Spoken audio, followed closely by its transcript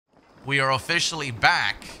we are officially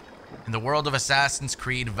back in the world of Assassin's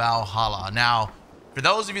Creed Valhalla. Now, for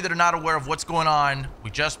those of you that are not aware of what's going on, we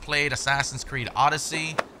just played Assassin's Creed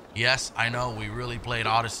Odyssey. Yes, I know we really played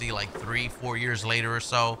Odyssey like 3-4 years later or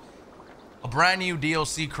so. A brand new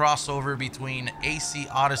DLC crossover between AC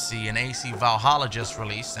Odyssey and AC Valhalla just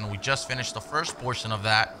released, and we just finished the first portion of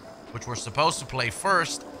that, which we're supposed to play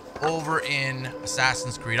first over in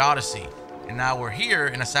Assassin's Creed Odyssey. And now we're here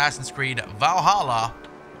in Assassin's Creed Valhalla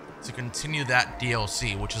to continue that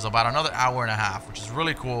DLC, which is about another hour and a half, which is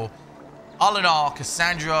really cool. All in all,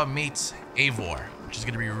 Kassandra meets Eivor, which is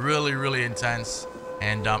going to be really, really intense.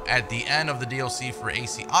 And at the end of the DLC for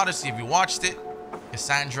AC Odyssey, if you watched it,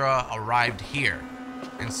 Kassandra arrived here.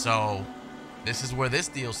 And so this is where this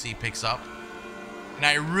DLC picks up. And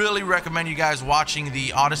I really recommend you guys watching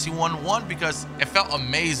the Odyssey one because it felt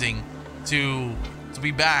amazing to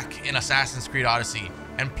be back in Assassin's Creed Odyssey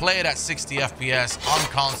and play it at 60 FPS on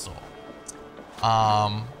console.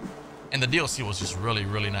 And the DLC was just really,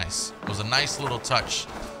 really nice. It was a nice little touch.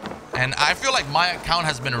 And I feel like my account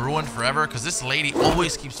has been ruined forever because this lady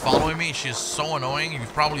always keeps following me. She is so annoying.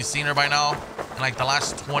 You've probably seen her by now in like the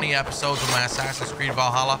last 20 episodes of my Assassin's Creed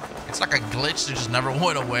Valhalla. It's like a glitch that just never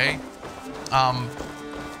went away.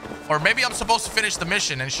 Or maybe I'm supposed to finish the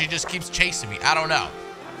mission and she just keeps chasing me. I don't know.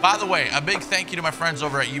 By the way, a big thank you to my friends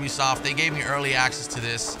over at Ubisoft. They gave me early access to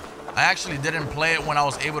this. I actually didn't play it when I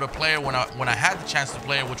was able to play it when I had the chance to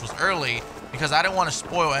play it, which was early, because I didn't want to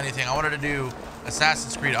spoil anything. I wanted to do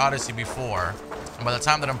Assassin's Creed Odyssey before, and by the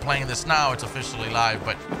time that I'm playing this now, it's officially live,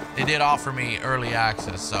 but they did offer me early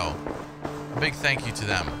access, so a big thank you to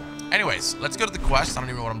them. Anyways, let's go to the quest. I don't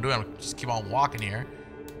even know what I'm doing. I'll just keep on walking here.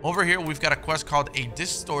 Over here, we've got a quest called A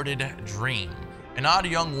Distorted Dream. An odd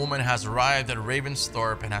young woman has arrived at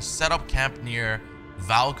Ravensthorpe and has set up camp near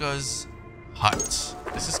Valka's hut.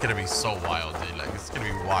 This is gonna be so wild, dude. Like, it's gonna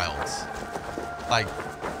be wild. Like,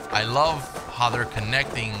 I love how they're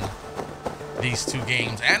connecting these two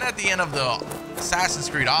games. And at the end of the Assassin's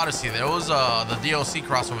Creed Odyssey, there was the DLC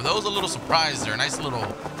crossover. There was a little surprise there. A nice little,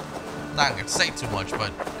 not gonna say too much,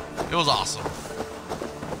 but it was awesome.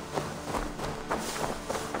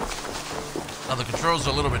 Now the controls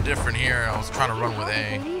are a little bit different here. I was trying to run with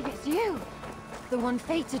A. I believe it's you, the one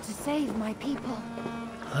fated to save my people.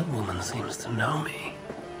 That woman seems to know me.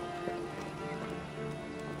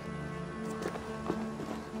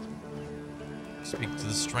 Speak to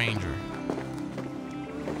the stranger.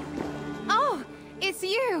 Oh, it's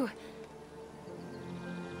you!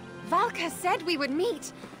 Valka said we would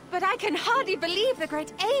meet, but I can hardly believe the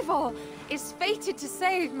great Eivor is fated to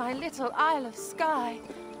save my little Isle of Skye.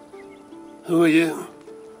 Who are you?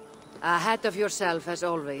 Ahead of yourself as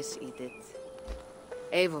always, Edith.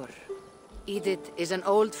 Eivor. Edith is an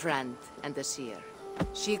old friend and a seer.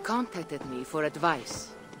 She contacted me for advice.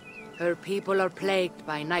 Her people are plagued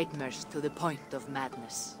by nightmares to the point of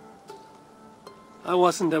madness. I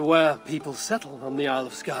wasn't aware people settled on the Isle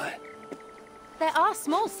of Skye. There are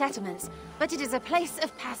small settlements, but it is a place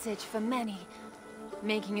of passage for many,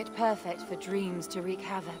 making it perfect for dreams to wreak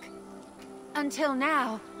havoc. Until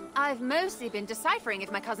now, I've mostly been deciphering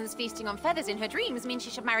if my cousin's feasting on feathers in her dreams means she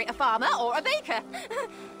should marry a farmer or a baker.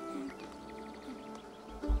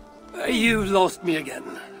 You lost me again.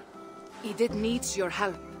 Edith needs your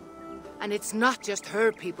help. And it's not just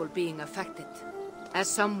her people being affected. As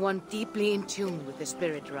someone deeply in tune with the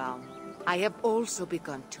spirit realm, I have also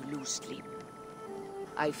begun to lose sleep.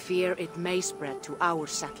 I fear it may spread to our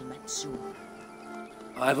settlement soon.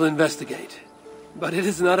 I will investigate. But it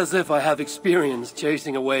is not as if I have experience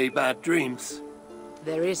chasing away bad dreams.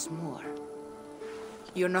 There is more.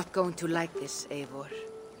 You're not going to like this, Eivor.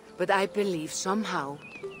 But I believe somehow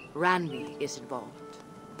Randvi is involved.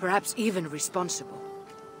 Perhaps even responsible.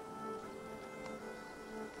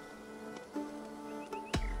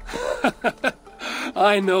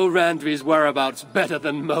 I know Randvi's whereabouts better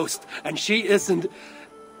than most, and she isn't...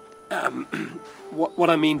 what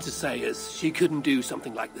I mean to say is, she couldn't do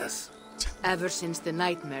something like this. Ever since the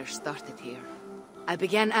nightmare started here, I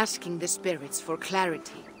began asking the spirits for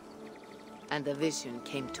clarity, and a vision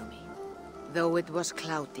came to me. Though it was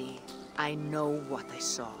cloudy, I know what I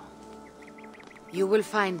saw. You will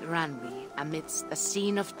find Randvi amidst a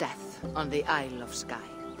scene of death on the Isle of Skye.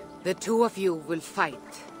 The two of you will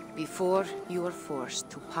fight before you are forced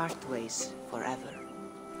to part ways forever.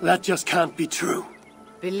 That just can't be true.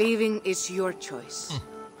 Believing is your choice.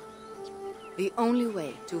 The only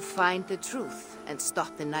way to find the truth and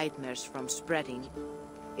stop the nightmares from spreading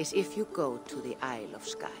is if you go to the Isle of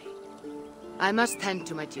Skye. I must tend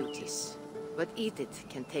to my duties, but Edith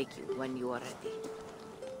can take you when you are ready.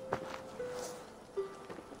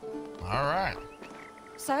 All right.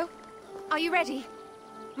 So, Are you ready?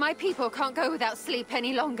 My people can't go without sleep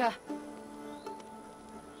any longer.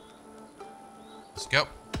 Let's go.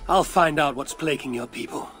 I'll find out what's plaguing your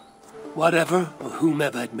people. Whatever or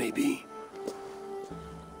whomever it may be.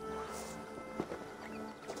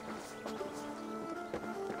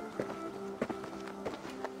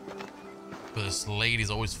 But this lady's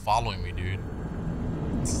always following me, dude.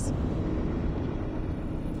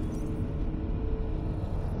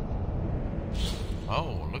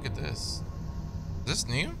 Oh, look at this. Is this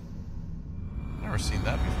new? Never seen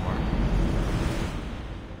that before.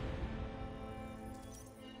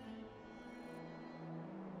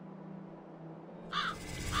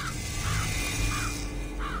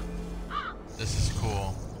 This is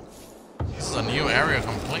cool. This is a new area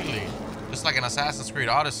completely. Just like in Assassin's Creed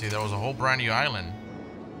Odyssey, there was a whole brand new island.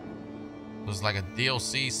 It was like a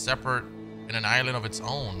DLC separate in an island of its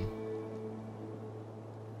own.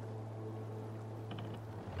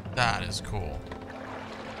 That is cool.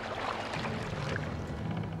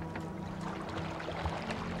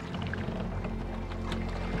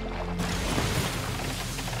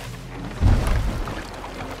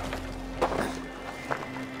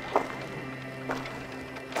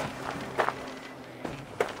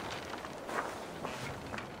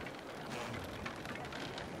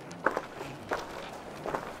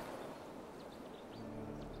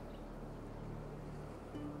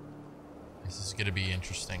 This is gonna be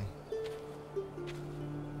interesting.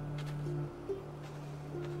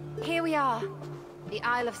 Here we are. The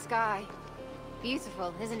Isle of Skye.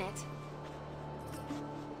 Beautiful, isn't it?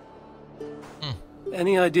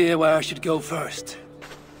 Any idea where I should go first?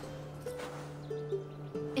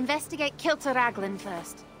 Investigate Kilter Raglan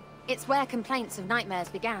first. It's where complaints of nightmares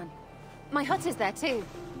began. My hut is there too,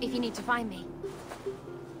 if you need to find me.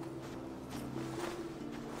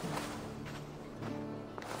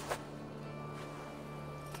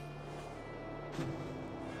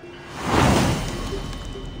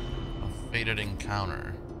 A fated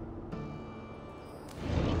encounter.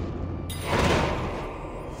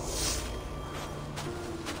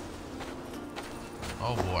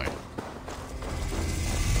 Oh boy.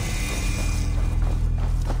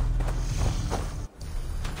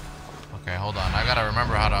 Okay, hold on. I gotta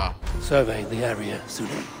remember how to Survey the area soon.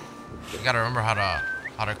 I gotta remember how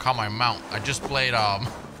to calm my mount. I just played I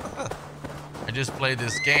just played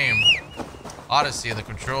this game, Odyssey, and the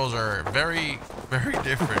controls are very, very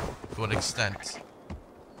different to an extent.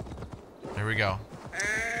 Here we go.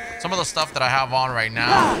 Some of the stuff that I have on right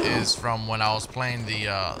now is from when I was playing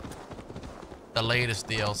the latest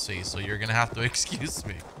DLC, so you're gonna have to excuse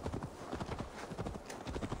me.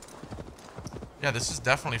 Yeah, this is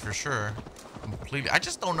definitely for sure completely. I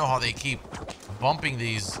just don't know how they keep bumping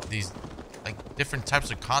these like different types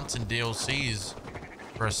of content DLCs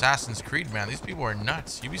for Assassin's Creed, man. These people are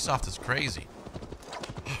nuts. Ubisoft is crazy.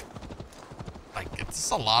 Like, it's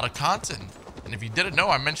a lot of content. And if you didn't know,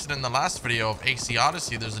 I mentioned in the last video of AC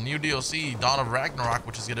Odyssey, there's a new DLC, Dawn of Ragnarok,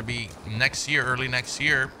 which is going to be next year, early next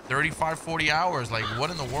year. 35, 40 hours. Like, what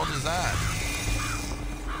in the world is that?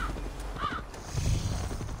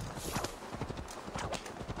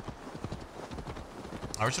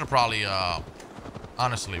 I should have probably,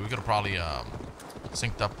 honestly, we could have probably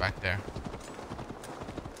synced up back there.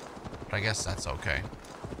 But I guess that's okay.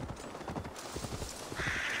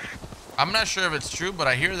 I'm not sure if it's true, but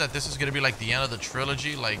I hear that this is going to be like the end of the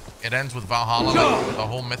trilogy. Like, it ends with Valhalla, like the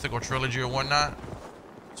whole mythical trilogy or whatnot.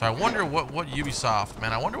 So I wonder what Ubisoft,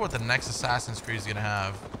 man, I wonder what the next Assassin's Creed is going to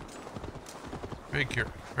have.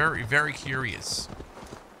 Very, very curious.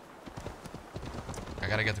 I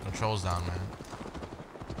got to get the controls down, man.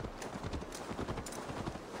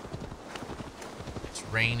 It's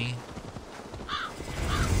rainy.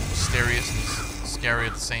 Mysterious and scary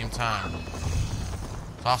at the same time.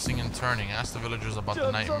 Tossing and turning. Ask the villagers about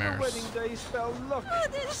the nightmares. Wedding days spell luck,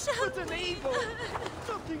 but an evil.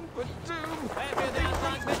 Nothing but doom.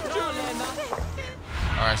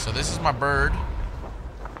 All right, so this is my bird.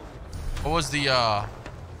 What was the?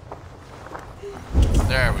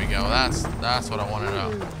 There we go. That's what I want to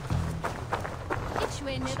know.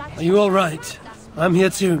 Are you all right? I'm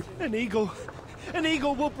here too. An eagle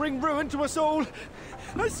will bring ruin to us all.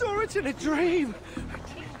 I saw it in a dream.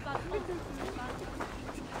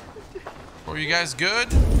 Are you guys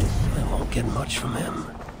good? I won't get much from him.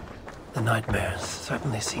 The nightmares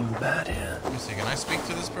certainly seem bad here. Let me see. Can I speak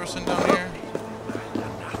to this person down here?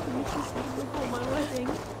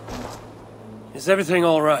 Is everything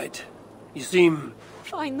all right? You seem...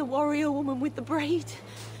 Find the warrior woman with the braid.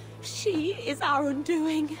 She is our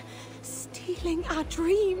undoing, stealing our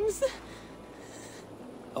dreams.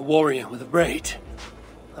 a warrior with a braid.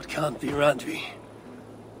 That can't be Randvi.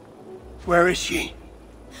 Where is she?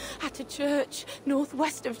 At a church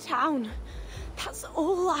northwest of town. That's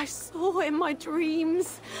all I saw in my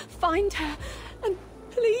dreams. Find her, and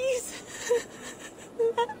please,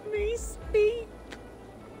 let me speak.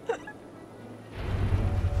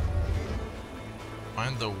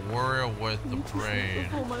 Find the warrior with the braid.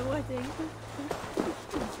 Before my wedding.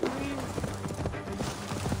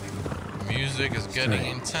 Music is getting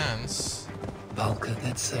intense. Valka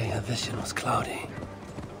did say her vision was cloudy.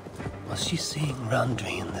 Was she seeing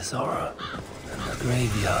Randvi in this aura? And the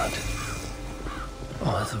graveyard?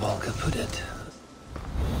 Or as Valka put it.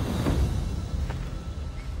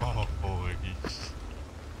 Oh, boy.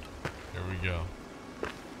 Here we go.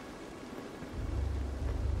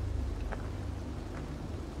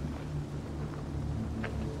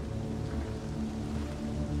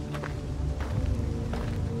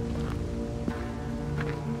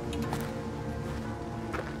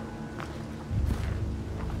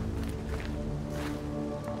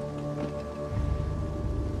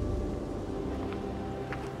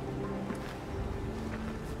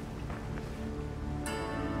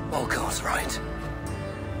 Valka was right.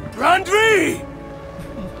 Randvi!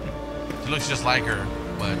 She looks just like her,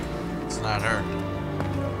 but it's not her.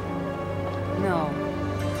 No.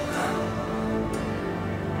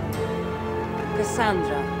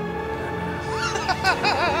 Kassandra.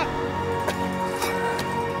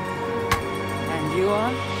 And you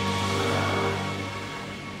are?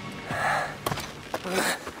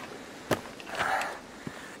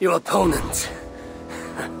 Your opponent.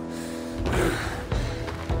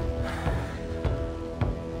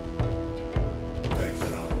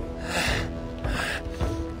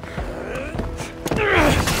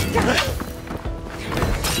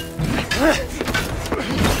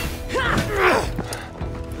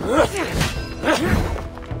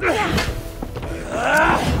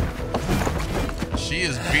 She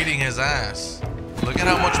is beating his ass. Look at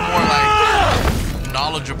how much more like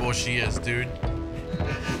knowledgeable she is, dude.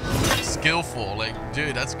 Skillful, like,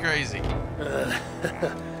 dude, that's crazy.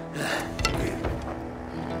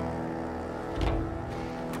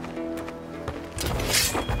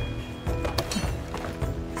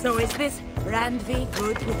 So is this Randvi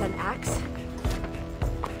good with an axe?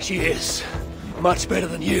 She is. Much better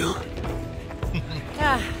than you.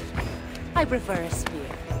 Ah, I prefer a spear.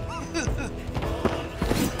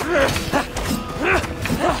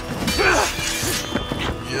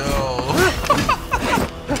 Yo.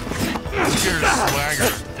 Look at her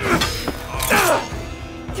swagger.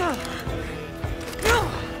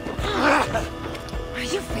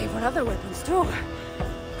 You favor other weapons too.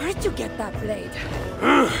 Where did you get that blade?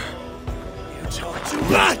 You talk too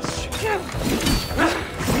much!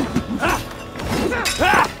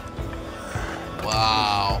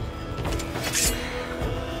 Wow.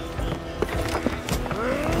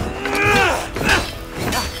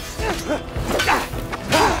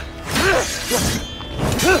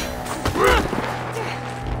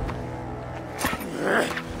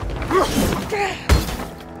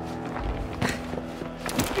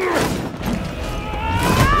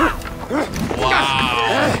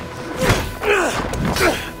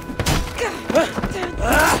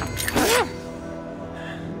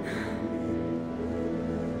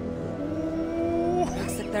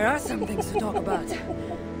 Looks like there are some things to talk about.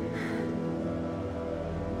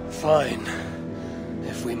 Fine.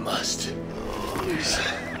 If we must.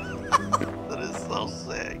 That is so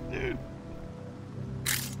sick, dude.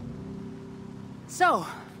 So,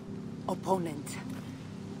 opponent,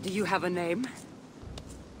 do you have a name?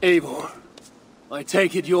 Eivor, I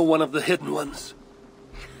take it you're one of the hidden ones.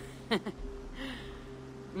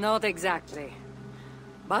 Not exactly.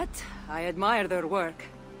 But I admire their work.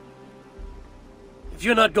 If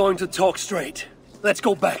you're not going to talk straight, let's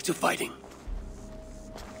go back to fighting.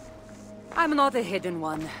 I'm not a hidden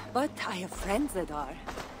one, but I have friends that are.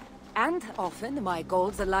 And often my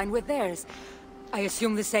goals align with theirs. I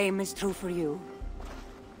assume the same is true for you.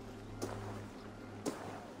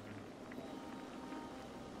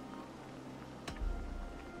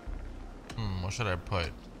 What should I put?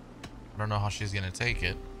 I don't know how she's gonna take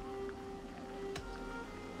it.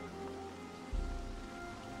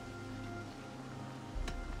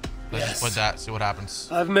 Let's just put that, see what happens.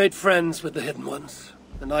 I've made friends with the hidden ones,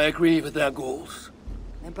 and I agree with their goals.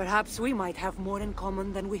 Then perhaps we might have more in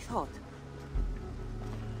common than we thought.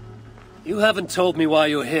 You haven't told me why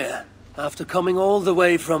you're here, after coming all the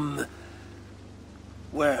way from...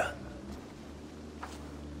 where?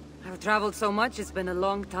 I've traveled so much, it's been a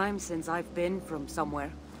long time since I've been from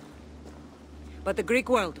somewhere. But the Greek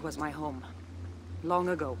world was my home. Long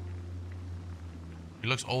ago. He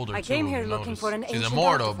looks older, I too. came here looking for an She's ancient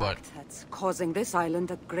immortal, but artifact that's causing this island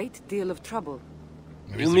a great deal of trouble.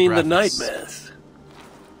 maybe You it's mean the graphics. nightmares?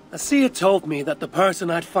 A seer told me that the person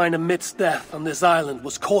I'd find amidst death on this island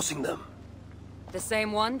was causing them. The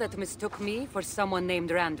same one that mistook me for someone named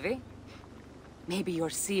Randvi? Maybe your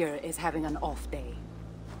seer is having an off day.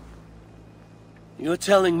 You're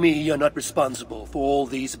telling me you're not responsible for all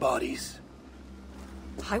these bodies?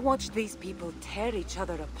 I watched these people tear each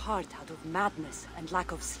other apart out of madness and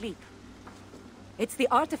lack of sleep. It's the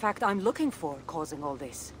artifact I'm looking for causing all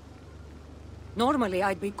this. Normally,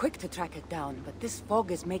 I'd be quick to track it down, but this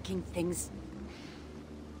fog is making things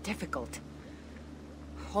difficult.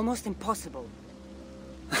 Almost impossible.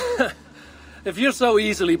 If you're so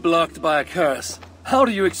easily blocked by a curse, how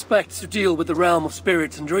do you expect to deal with the realm of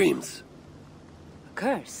spirits and dreams? A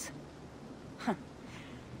curse? Huh.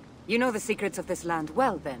 You know the secrets of this land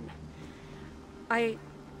well, then.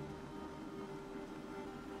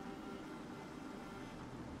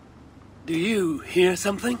 Do you hear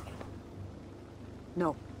something?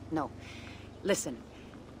 No. Listen.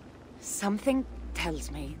 Something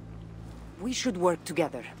tells me we should work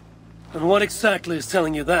together. And what exactly is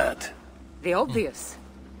telling you that? The obvious.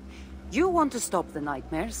 You want to stop the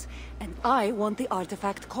nightmares, and I want the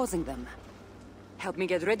artifact causing them. Help me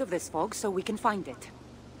get rid of this fog so we can find it.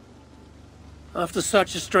 After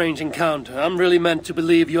such a strange encounter, I'm really meant to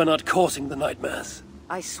believe you're not causing the nightmares.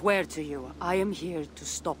 I swear to you, I am here to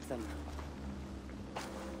stop them.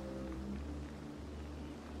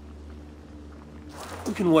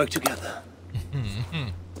 We can work together.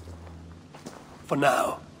 For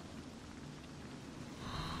now.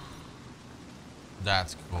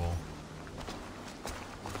 That's cool.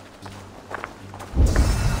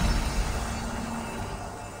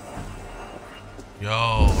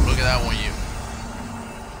 Yo, look at that one, you.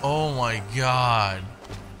 Oh my god.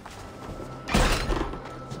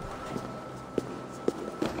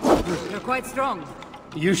 You're quite strong.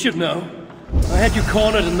 You should know. I had you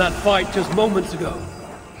cornered in that fight just moments ago.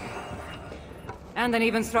 And an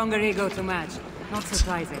even stronger ego to match. Not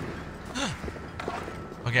surprising.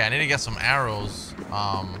 Okay, I need to get some arrows.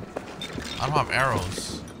 I don't have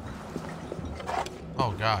arrows.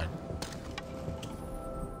 Oh god.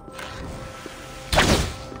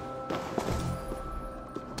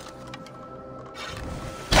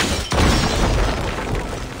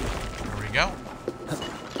 There we go.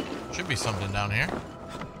 Should be something down here.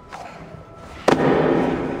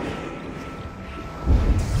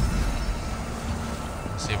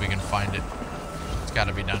 Let's see if we can find it. It's got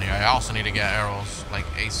to be down here. I also need to get arrows, like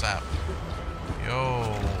ASAP.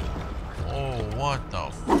 Yo. Oh, what the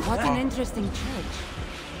fuck? What an interesting church.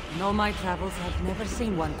 In all my travels, I've never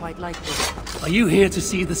seen one quite like this. Are you here to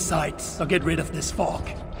see the sights or get rid of this fog?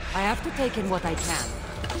 I have to take in what I can.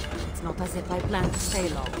 It's not as if I plan to stay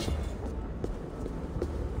long.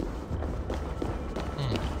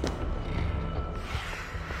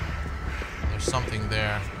 There's something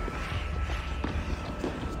there.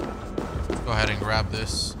 Let's go ahead and grab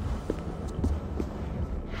this.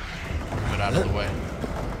 Move it out of the way.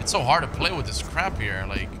 It's so hard to play with this crap here,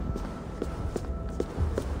 like.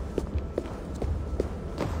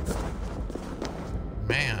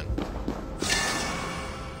 Man.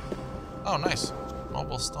 Oh, nice.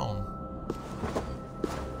 Mobile stone.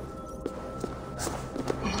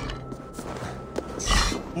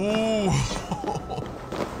 Ooh.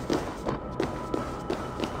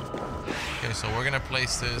 Okay, so we're gonna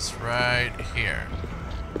place this right here.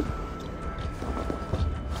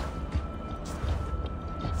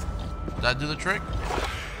 Did that do the trick?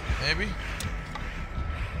 Maybe?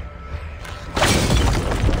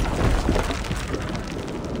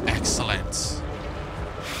 Excellent.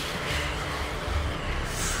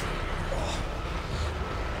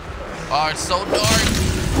 Oh, it's so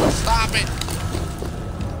dark. Stop it.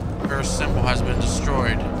 Her symbol has been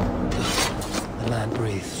destroyed. The land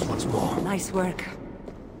breathes once more. Nice work.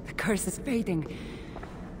 The curse is fading.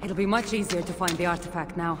 It'll be much easier to find the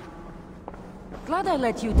artifact now. Glad I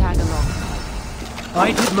let you tag along.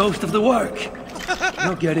 I did most of the work.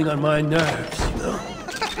 You're getting on my nerves, you know?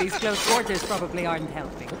 These close quarters probably aren't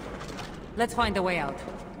helping. Let's find a way out.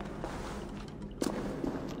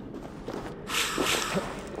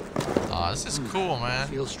 Aw, this is cool, man.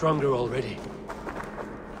 Feel stronger already.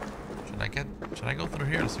 Should I go through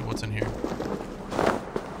here to see what's in here?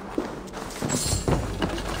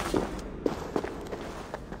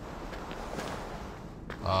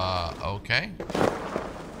 Okay.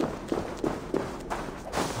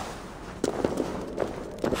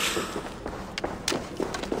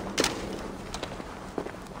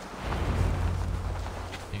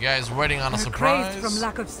 You guys waiting on a surprise? Crazed from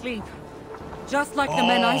lack of sleep. Just like the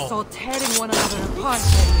men I saw tearing one another apart.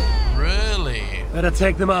 Really? Better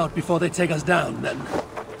take them out before they take us down, then.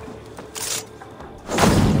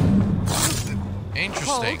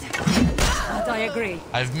 Interesting. But I agree.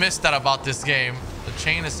 I've missed that about this game. The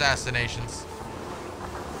chain assassinations.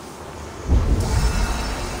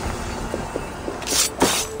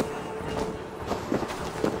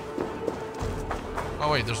 Oh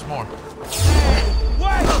wait, there's more.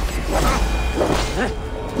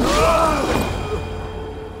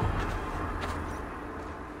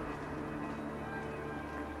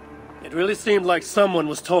 It really seemed like someone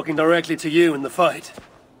was talking directly to you in the fight.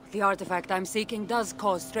 The artifact I'm seeking does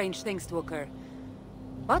cause strange things to occur.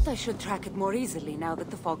 But I should track it more easily now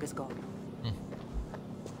that the fog is gone.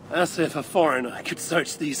 As if a foreigner could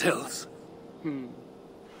search these hills.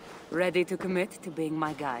 Ready to commit to being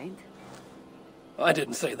my guide? I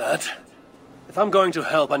didn't say that. If I'm going to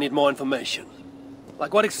help, I need more information.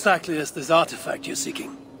 Like, what exactly is this artifact you're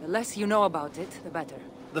seeking? The less you know about it, the better.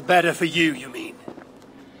 The better for you, you mean?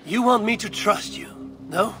 You want me to trust you,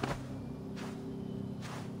 no?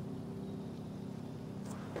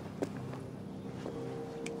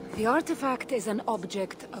 The artifact is an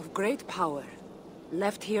object of great power,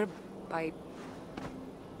 left here by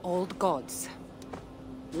old gods.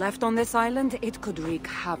 Left on this island, it could wreak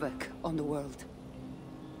havoc on the world.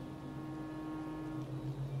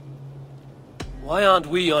 Why aren't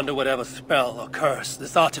we under whatever spell or curse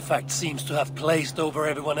this artifact seems to have placed over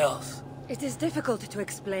everyone else? It is difficult to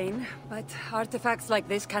explain, but artifacts like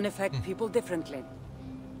this can affect people differently.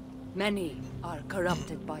 Many are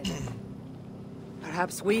corrupted by them.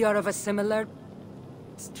 Perhaps we are of a similar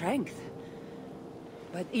strength.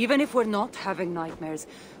 But even if we're not having nightmares,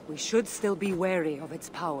 we should still be wary of its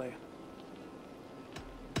power.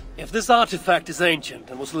 If this artifact is ancient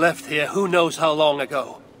and was left here who knows how long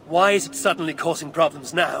ago, why is it suddenly causing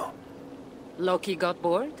problems now? Loki got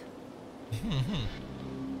bored?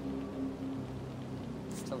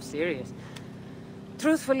 So serious.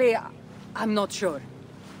 Truthfully, I'm not sure.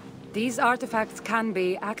 These artifacts can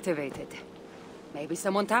be activated. Maybe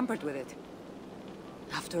someone tampered with it.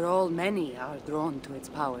 After all, many are drawn to its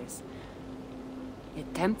powers.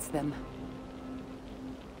 It tempts them.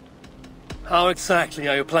 How exactly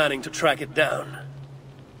are you planning to track it down?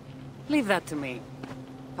 Leave that to me.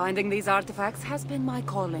 Finding these artifacts has been my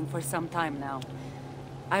calling for some time now.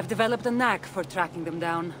 I've developed a knack for tracking them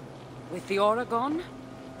down. With the aura gone,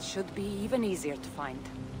 it should be even easier to find.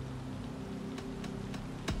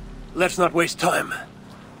 Let's not waste time.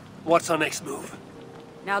 What's our next move?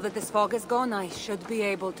 Now that this fog is gone, I should be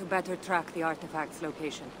able to better track the artifact's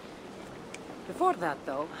location. Before that,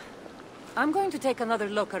 though, I'm going to take another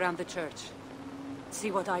look around the church. See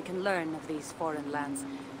what I can learn of these foreign lands.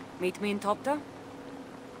 Meet me in Topta?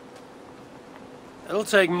 It'll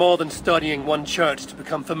take more than studying one church to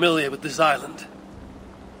become familiar with this island.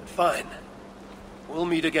 But fine. We'll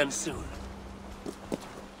meet again soon.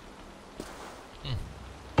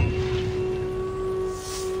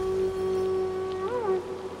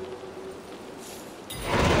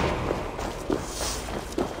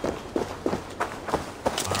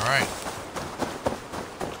 Alright.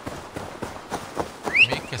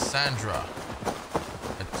 Meet Kassandra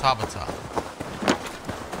at Tabata.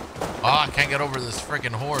 Oh, I can't get over this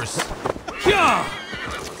freaking horse.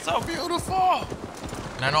 So beautiful.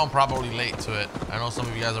 And I know I'm probably late to it. I know some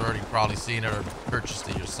of you guys have already probably seen it or purchased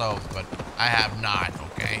it yourselves, but I have not,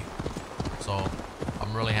 okay? So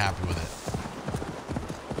I'm really happy with it.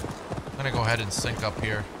 I'm gonna go ahead and sync up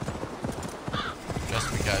here.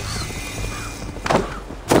 Just because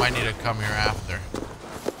we might need to come here after.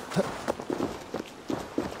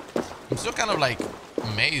 I'm still kind of like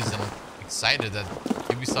amazed and excited that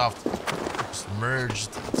Ubisoft just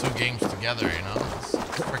merged two games together, you know? It's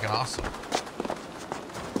freaking awesome.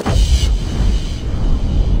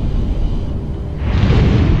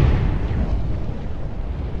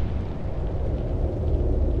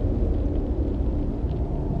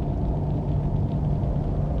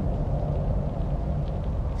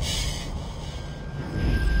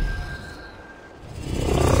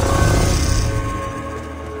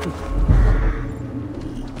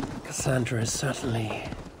 Kassandra is certainly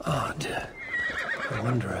odd. I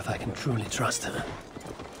wonder if I can truly trust her.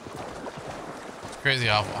 It's crazy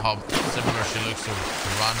how similar she looks to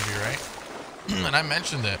Randvi, right? And I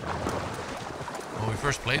mentioned it when we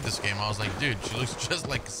first played this game. I was like, dude, she looks just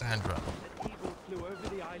like Kassandra. Evil flew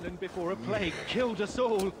over the island before a plague killed us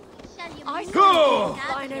all. I saw it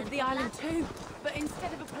flying over the island too, but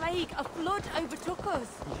instead of a plague, a flood overtook us.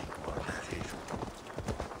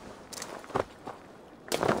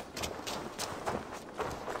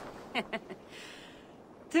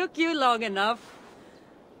 Took took you long enough.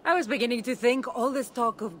 I was beginning to think all this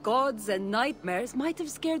talk of gods and nightmares might have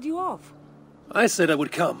scared you off. I said I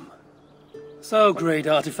would come. So, great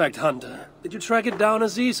artifact hunter, did you track it down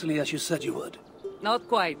as easily as you said you would? Not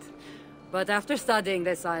quite. But after studying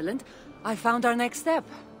this island, I found our next step.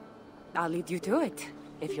 I'll lead you to it,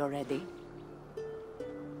 if you're ready.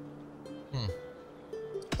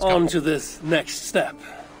 On to this next step.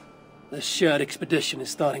 The shared expedition is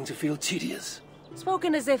starting to feel tedious.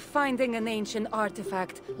 Spoken as if finding an ancient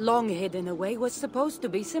artifact long hidden away was supposed to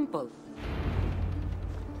be simple.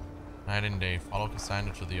 Night and day, follow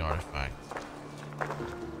Kassandra to the artifact.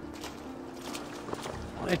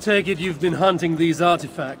 I take it you've been hunting these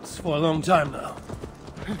artifacts for a long time now.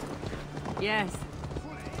 Yes,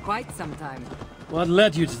 quite some time. What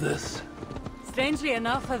led you to this? Strangely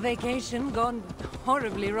enough, a vacation gone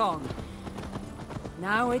horribly wrong.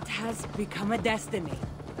 Now it has become a destiny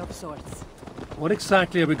of sorts. What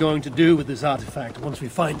exactly are we going to do with this artifact once we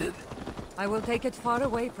find it? I will take it far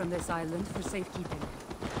away from this island for safekeeping.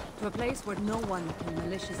 To a place where no one can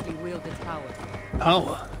maliciously wield its power.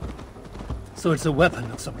 Power? So it's a weapon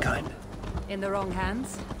of some kind? In the wrong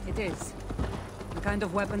hands, it is. The kind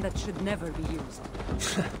of weapon that should never be used.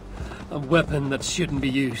 A weapon that shouldn't be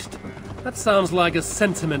used. That sounds like a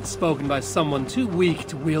sentiment spoken by someone too weak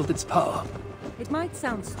to wield its power. It might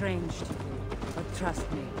sound strange to you, but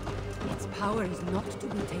trust me, its power is not to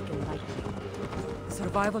be taken lightly. The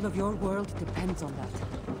survival of your world depends on that.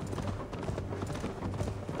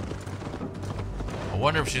 I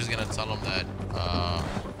wonder if she's gonna tell him that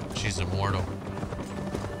she's immortal.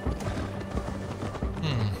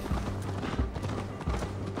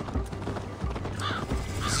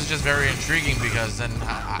 This is just very intriguing because then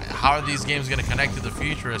how are these games gonna connect to the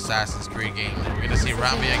future Assassin's Creed games? We're gonna see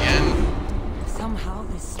Rambi again. Somehow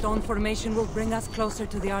this stone formation will bring us closer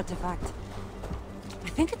to the artifact. I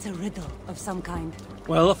think it's a riddle of some kind.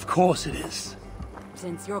 Well, of course it is.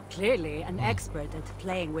 Since you're clearly an expert at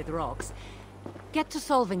playing with rocks, get to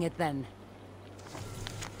solving it then.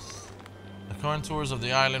 The contours of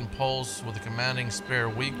the island pulse with a commanding spare,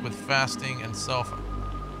 weak with fasting and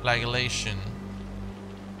self-flagellation.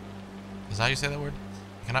 Is that how you say that word?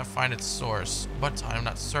 I cannot find its source, but I am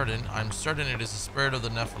not certain. I'm certain it is the spirit of the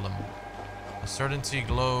Nephilim. A certainty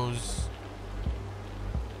glows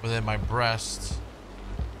within my breast.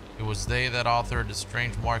 It was they that authored the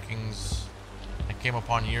strange markings I came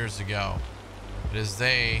upon years ago. It is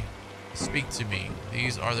they speak to me.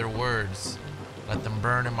 These are their words. Let them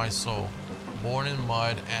burn in my soul. Born in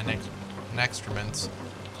mud and excrement,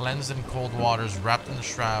 cleansed in cold waters, wrapped in the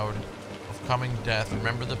shroud of coming death.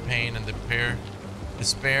 Remember the pain and the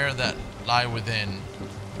despair that lie within.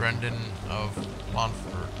 Brendan of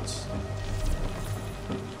Clonfert.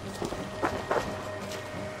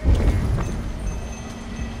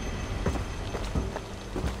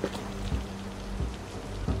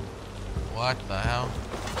 What the hell?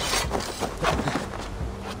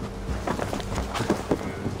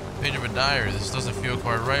 Page of a diary. This doesn't feel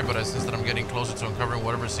quite right, but I sense that I'm getting closer to uncovering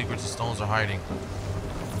whatever secrets the stones are hiding.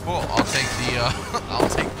 Cool. I'll take the I'll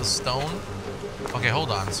take the stone. Okay, hold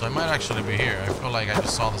on. So I might actually be here. I feel like I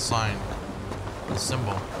just saw the sign, the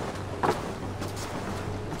symbol.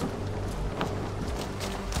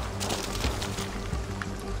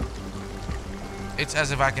 It's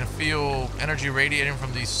as if I can feel energy radiating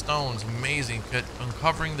from these stones. Amazing. Could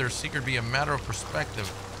uncovering their secret be a matter of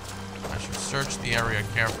perspective? I should search the area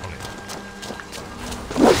carefully.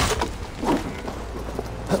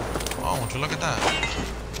 Oh, won't you look at that?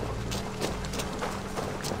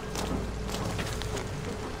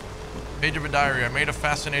 Page of a diary. I made a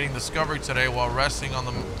fascinating discovery today while resting on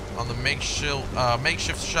the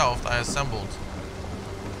makeshift shelf I assembled.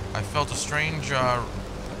 I felt a strange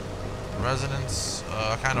resonance,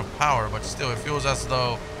 a kind of power, but still it feels as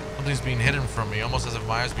though something's being hidden from me, almost as if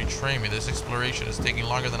my eyes betray me. This exploration is taking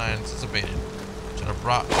longer than I anticipated. Should have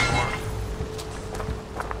brought more.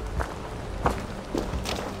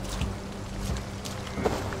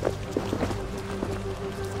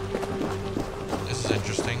 This is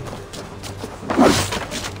interesting.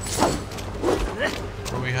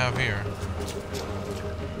 What do we have here?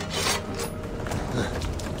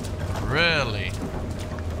 Really?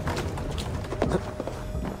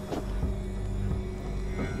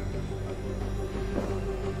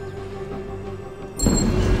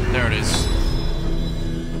 There it is.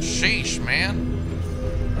 Sheesh, man.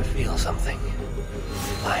 I feel something.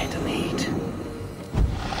 Light and heat.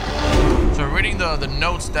 So reading the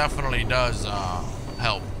notes definitely does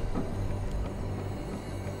help.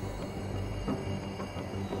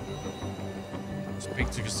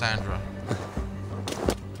 Speak to Kassandra.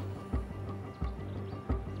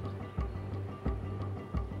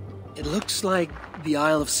 looks like the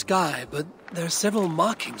Isle of Skye, but there are several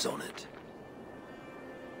markings on it.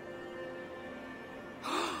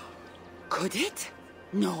 Could it?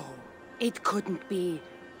 No, it couldn't be.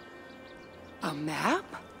 A map?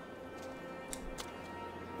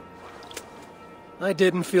 I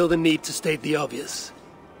didn't feel the need to state the obvious.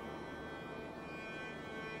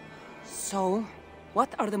 So,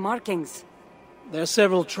 what are the markings? There are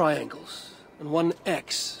several triangles, and one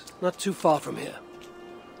X, not too far from here.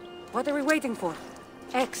 What are we waiting for?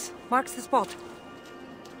 X marks the spot.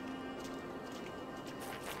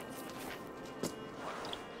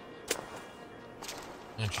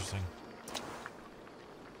 Interesting.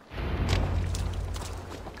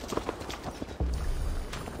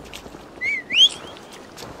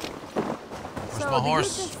 Where's my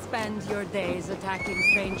horse? Do you just spend your days attacking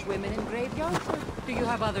strange women in graveyards, or do you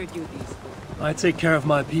have other duties? I take care of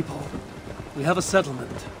my people. We have a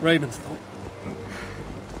settlement, Ravensthorpe.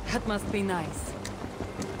 That must be nice.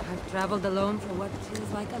 I've traveled alone for what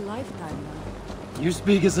feels like a lifetime now. You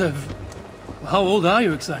speak as if... How old are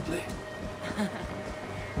you exactly?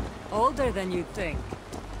 Older than you'd think.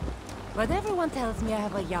 But everyone tells me I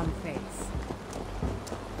have a young face.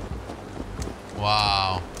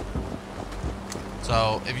 Wow.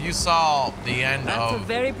 So, if you saw the end That's of... a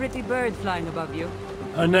very pretty bird flying above you.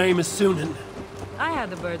 Her name is Sunan. I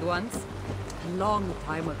had a bird once. A long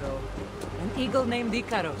time ago. An eagle named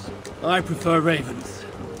Ikaros. I prefer ravens.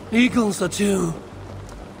 Eagles are too...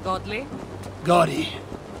 Godly? gaudy.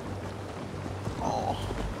 Oh.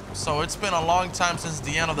 So it's been a long time since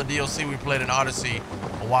the end of the DLC we played in Odyssey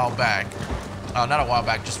a while back. Not a while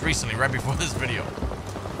back, just recently, right before this video.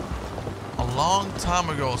 A long time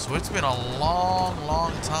ago, so it's been a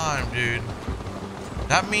long time, dude.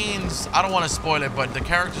 That means, I don't want to spoil it, but the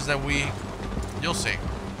characters that you'll see.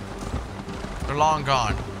 They're long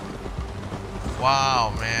gone.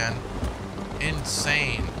 Wow, man.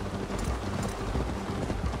 Insane.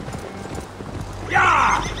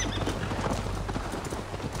 Yeah!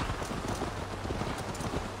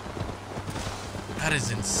 That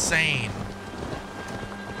is insane.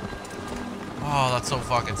 Oh, that's so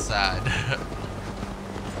fucking sad.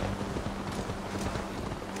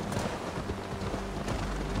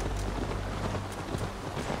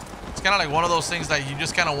 It's kind of like one of those things that you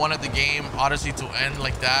just kind of wanted the game Odyssey to end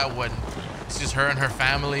like that, when it's just her and her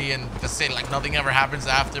family and to say like nothing ever happens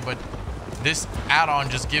after, but this add-on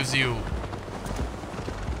just gives you,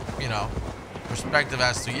 you know, perspective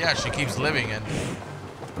as to, yeah, she keeps living and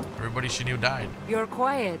everybody she knew died. You're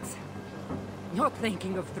quiet. Not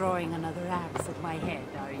thinking of throwing another axe at my head,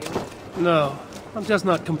 are you? No, I'm just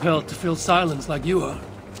not compelled to feel silence like you are.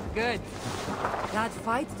 Good. That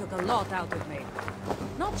fight took a lot out of me.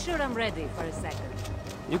 Not sure I'm ready for a second.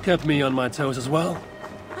 You kept me on my toes as well.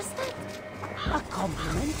 Was that a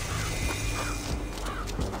compliment?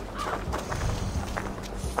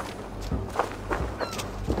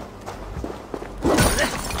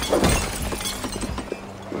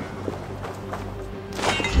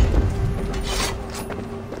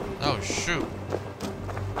 Oh, shoot.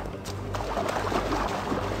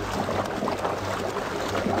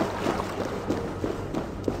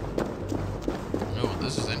 Oh,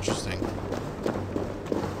 this is interesting.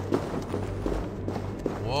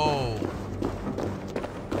 Whoa.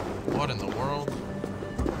 What in the world?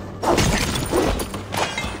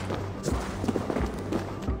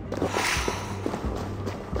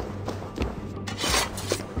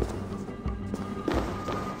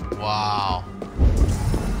 Wow.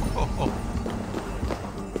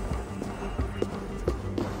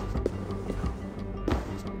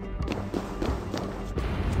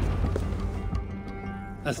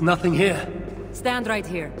 There's nothing here. Stand right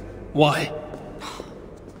here. Why?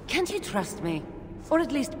 Can't you trust me? Or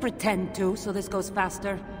at least pretend to, so this goes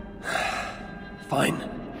faster? Fine.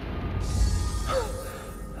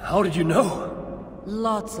 How did you know?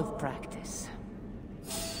 Lots of practice.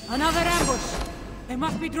 Another ambush! They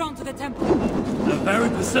must be drawn to the temple. They're very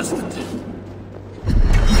persistent.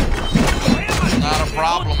 Not a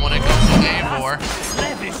problem when it comes to Eivor.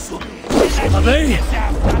 Are they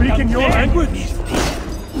speaking your language?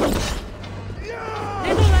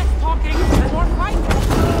 Little less talking and more fighting.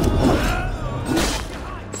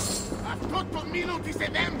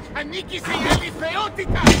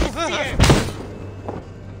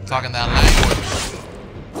 Talking that language.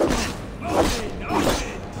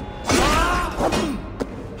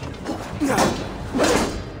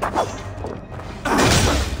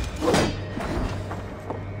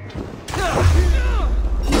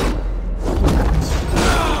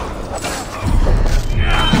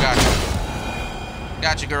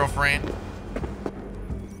 Got you, girlfriend.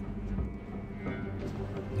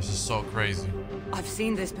 This is so crazy. I've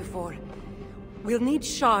seen this before. We'll need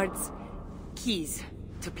shards, keys,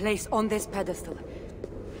 to place on this pedestal.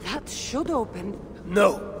 That should open... No.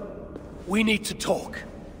 We need to talk.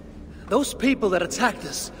 Those people that attacked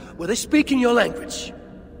us, were they speaking your language?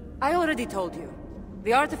 I already told you.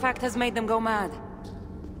 The artifact has made them go mad.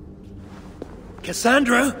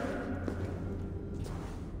 Kassandra?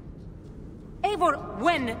 Eivor,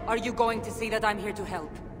 when are you going to see that I'm here to help?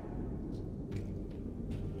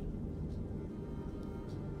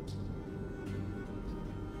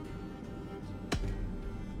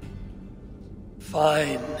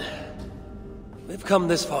 Fine. We've come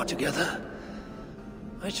this far together.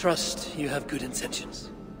 I trust you have good intentions.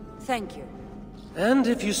 Thank you. And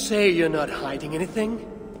if you say you're not hiding anything,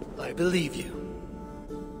 I believe you.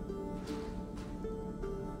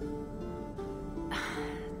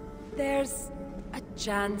 There's a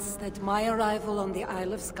chance that my arrival on the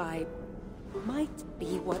Isle of Skye might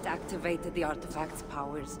be what activated the artifact's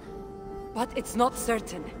powers. But it's not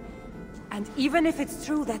certain. And even if it's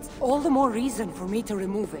true, that's all the more reason for me to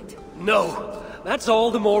remove it. No! That's all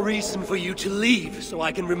the more reason for you to leave, so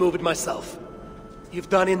I can remove it myself. You've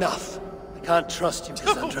done enough. I can't trust you,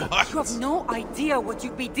 Kassandra. You have no idea what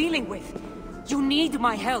you'd be dealing with. You need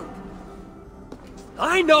my help.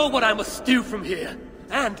 I know what I must do from here.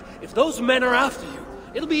 And if those men are after you,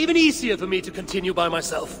 it'll be even easier for me to continue by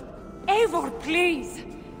myself. Eivor, please!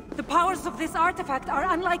 The powers of this artifact are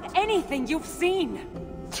unlike anything you've seen.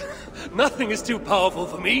 Nothing is too powerful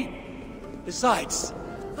for me. Besides,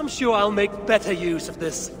 I'm sure I'll make better use of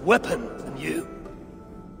this weapon than you.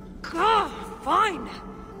 Fine.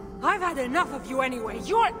 I've had enough of you anyway.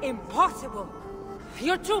 You're impossible.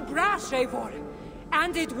 You're too brash, Eivor.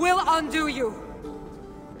 And it will undo you.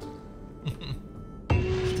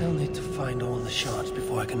 Still need to find all the shards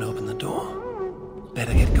before I can open the door.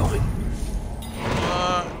 Better get going.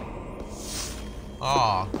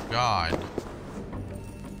 Oh, God.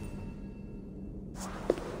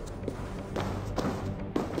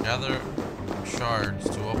 Gather shards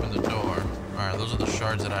to open the door. Alright, those are the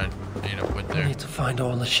shards that I need to put there. I need to find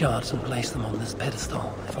all the shards and place them on this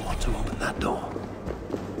pedestal if I want to open that door.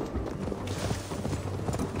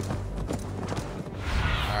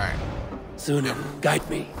 Alright. Sunan, guide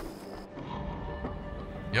me.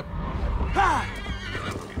 Yep.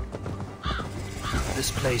 This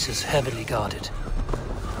place is heavily guarded.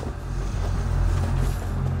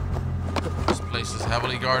 This place is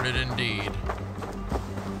heavily guarded indeed.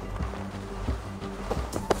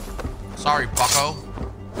 Sorry, bucko.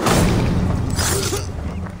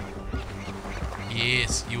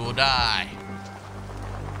 Yes, you will die.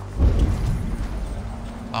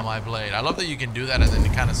 By my blade. I love that you can do that and then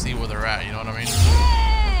you kind of see where they're at, you know what I mean?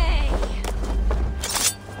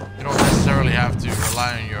 You don't necessarily have to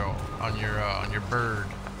rely on your bird.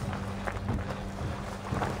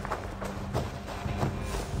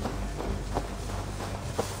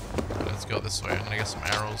 Let's go this way. I'm gonna get some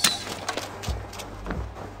arrows.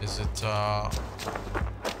 Is it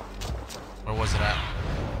where was it at?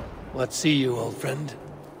 What see you, old friend?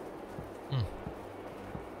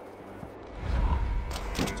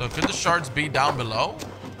 So could the shards be down below?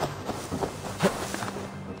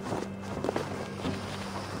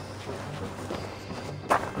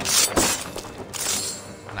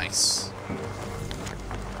 Nice.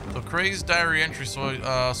 So crazed diary entry. So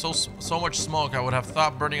much smoke. I would have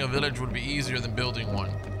thought burning a village would be easier than building one.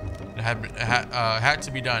 It had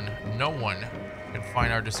to be done. No one can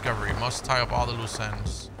find our discovery. Must tie up all the loose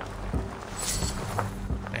ends.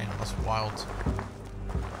 Damn, that's wild.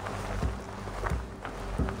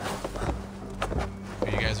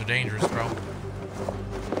 You guys are dangerous, bro.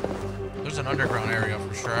 There's an underground area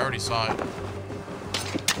for sure. I already saw it.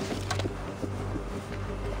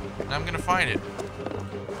 And I'm gonna find it.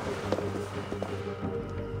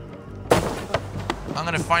 I'm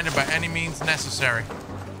gonna find it by any means necessary.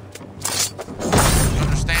 You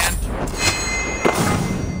understand?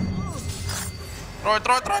 Throw it,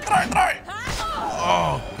 throw it, throw it, throw it, throw it!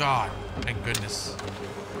 Oh, God. Thank goodness.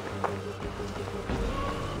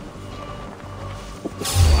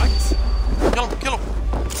 What? Kill him, kill him.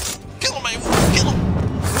 Kill him, man. Kill him.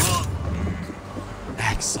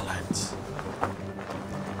 Excellent.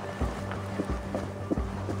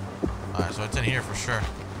 Alright, so it's in here for sure.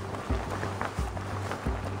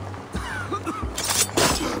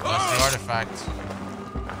 That's the artifact.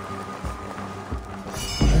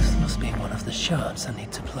 This must be one of the shards I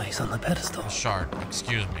need to place on the pedestal. Shard,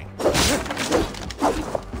 excuse me.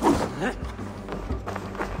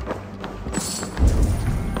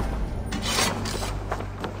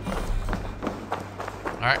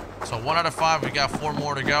 Alright, so 1 out of 5. We got 4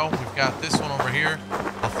 more to go. We've got this one over here.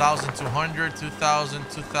 1,200, 2,000,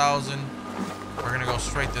 2,000. We're gonna go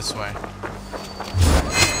straight this way.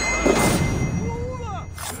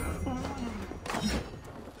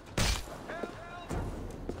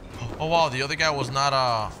 Oh wow, the other guy was not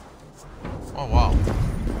oh wow.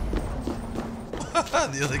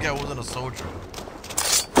 The other guy wasn't a soldier.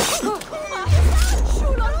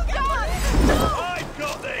 I've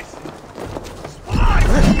got this!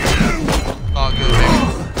 All good, baby.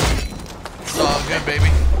 It's all good, baby.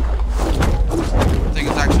 I think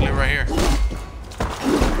it's actually right here.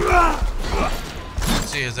 Let's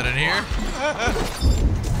see, is it in here?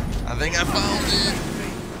 I think I found it.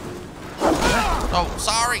 Oh,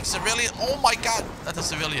 sorry, civilian. Oh my god, that's a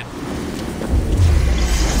civilian.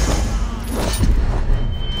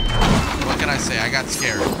 What can I say? I got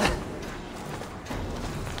scared.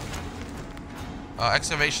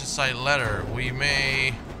 Excavation site letter. We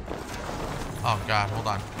may... Oh god, hold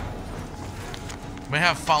on. We may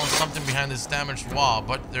have found something behind this damaged wall,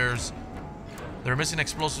 but they're missing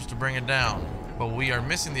explosives to bring it down. But we are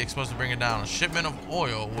missing the explosives to bring it down. A shipment of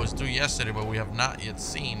oil was due yesterday, but we have not yet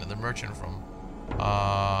seen the merchant from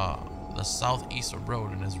the southeast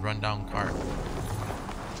road in his rundown cart.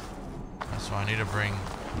 So I need to bring...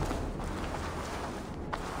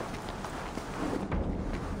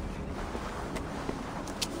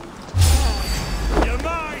 You're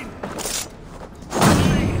mine!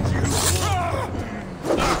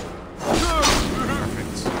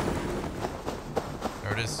 Perfect.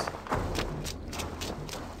 There it is.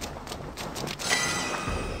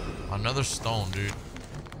 Another stone, dude.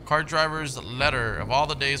 Cart driver's letter. Of all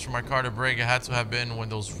the days for my car to break, it had to have been when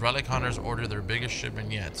those relic hunters ordered their biggest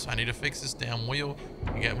shipment yet. So I need to fix this damn wheel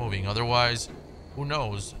and get moving. Otherwise, who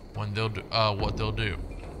knows when they'll do, what they'll do.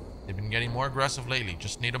 They've been getting more aggressive lately.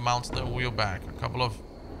 Just need to mount the wheel back. A couple of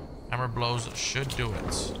hammer blows should do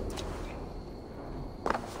it.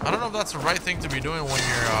 I don't know if that's the right thing to be doing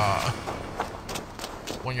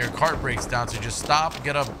when your cart breaks down. To just stop,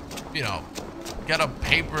 get a, you know, get a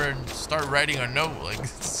paper and start writing a note. Like,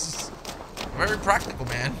 it's very practical,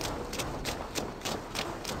 man.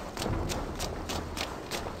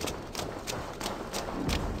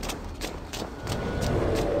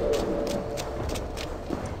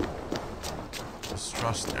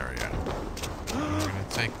 Distrust area. We're gonna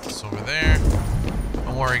take this over there.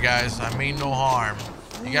 Don't worry, guys. I mean no harm.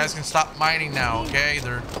 You guys can stop mining now, okay?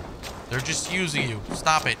 They're just using you.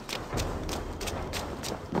 Stop it.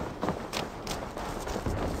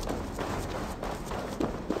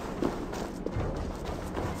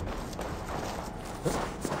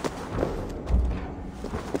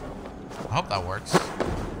 I hope that works. It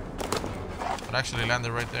actually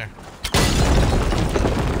landed right there.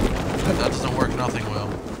 If that doesn't work, nothing will.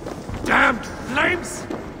 Damned flames!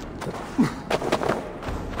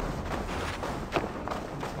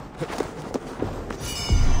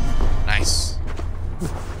 Nice.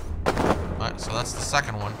 Alright, so that's the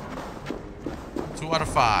second one. 2 out of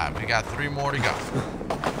 5. We got 3 more to go.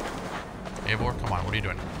 Eivor, come on, what are you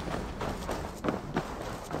doing?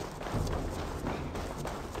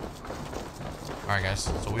 Alright guys,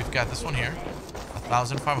 so we've got this one here.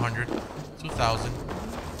 1,500, 2,000.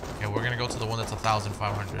 Okay, we're gonna go to the one that's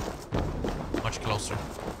 1,500. Much closer.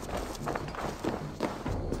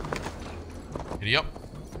 Giddy up.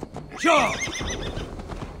 Sure!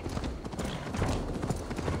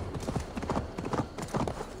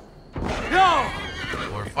 No!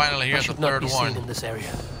 We're finally here at the Should not third be seen one. in this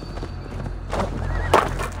area.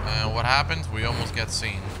 And what happens? We almost get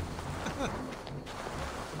seen.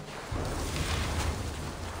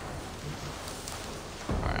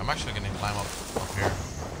 Alright, I'm actually gonna climb up here.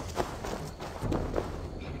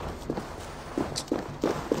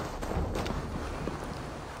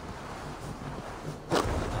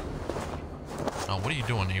 Oh, what are you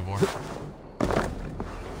doing, Eivor?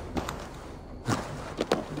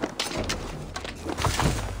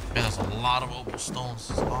 Man, there's a lot of opal stones.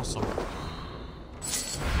 This is awesome.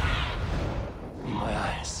 My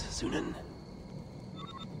eyes, Sunan.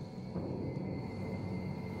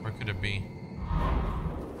 Where could it be?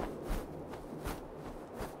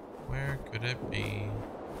 Where could it be?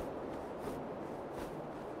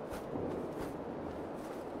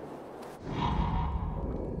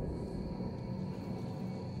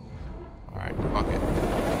 Alright, fuck it.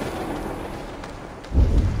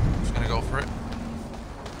 Just gonna go for it.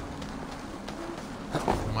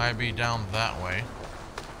 Might be down that way.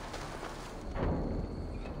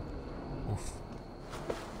 Oof.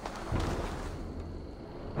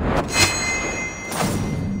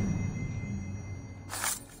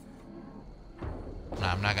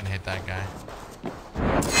 Nah, I'm not gonna hit that guy.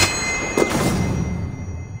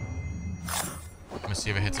 Miss see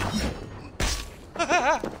if it hits him.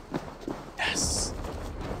 Yes.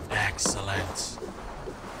 Excellent.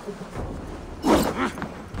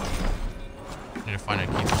 Need to find a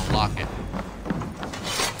key to unlock it.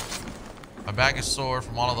 My bag is sore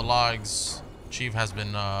from all of the logs. Chief has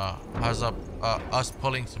been us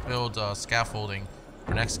pulling to build scaffolding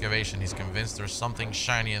for an excavation. He's convinced there's something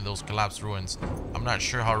shiny in those collapsed ruins. I'm not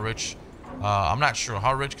sure how rich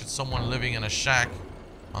could someone living in a shack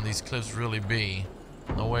on these cliffs really be.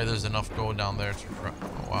 No way there's enough gold down there to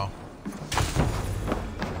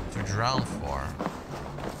to drown for.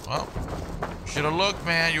 Well, should have looked,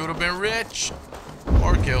 man. You would have been rich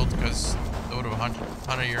or killed, because they would have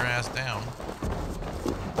hunted your ass down.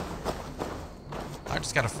 I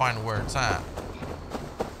just gotta find where it's at.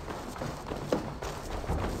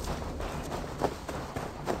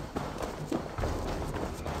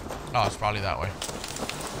 Oh, it's probably that way.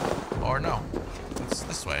 Or no, it's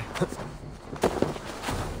this way.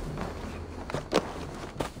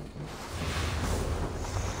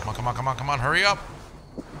 Come on, come on, come on, hurry up.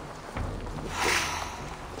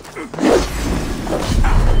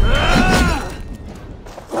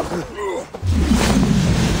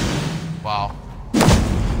 Wow.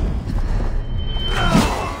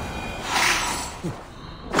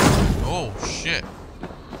 Oh, shit.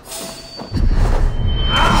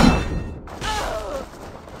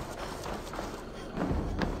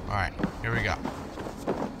 All right, here we go.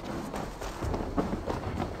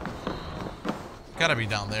 Gotta be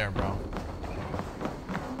down there, bro.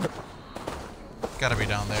 Gotta be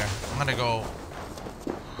down there. I'm gonna go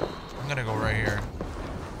right here.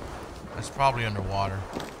 It's probably underwater.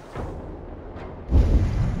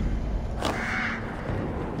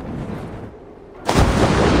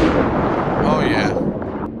 Oh yeah.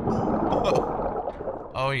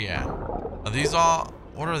 Oh yeah. Are these all,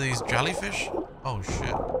 what are these, jellyfish? Oh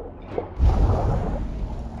shit.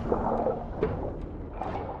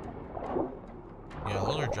 Yeah,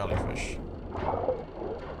 those are jellyfish.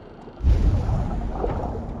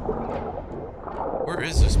 Where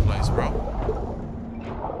is this place, bro?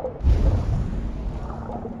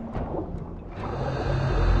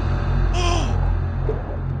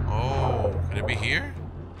 Oh, could it be here?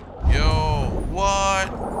 Yo, what?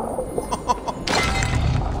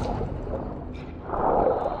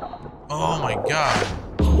 Oh my god.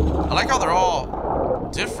 I like how they're all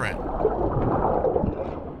different.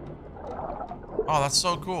 Oh, that's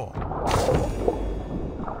so cool.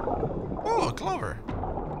 Oh, a clover.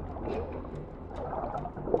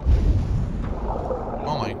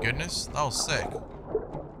 Oh my goodness, that was sick.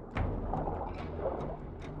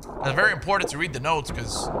 It's very important to read the notes,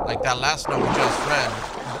 because like that last note we just read,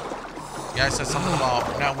 the guy said something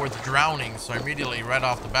about not worth drowning, so immediately right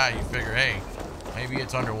off the bat you figure, hey, maybe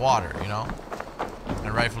it's underwater, you know?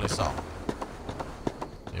 And rightfully so.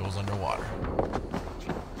 It was underwater.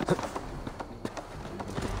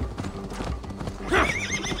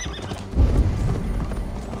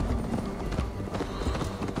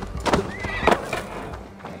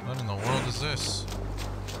 What in the world is this?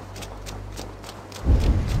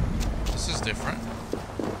 This is different.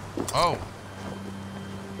 Oh.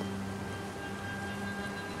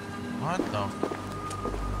 What the?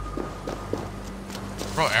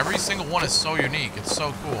 Bro, every single one is so unique. It's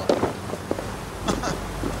so cool.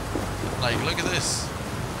 Like, look at this.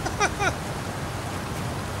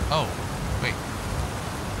 Oh, wait.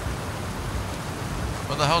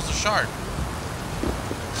 What the hell's the shard?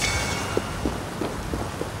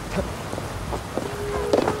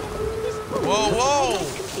 Whoa, whoa!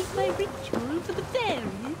 Complete my ritual for the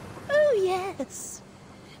fairy. Oh, yes.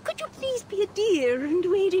 Could you please be a dear and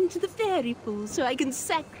wade into the fairy pool so I can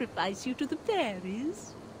sacrifice you to the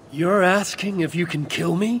fairies? You're asking if you can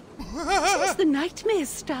kill me? Since the nightmares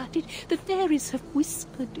started, the fairies have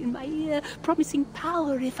whispered in my ear, promising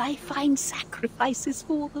power if I find sacrifices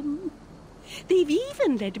for them. They've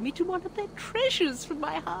even led me to one of their treasures from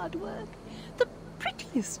my hard work, the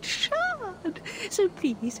prettiest shard. So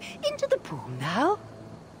please, into the pool now.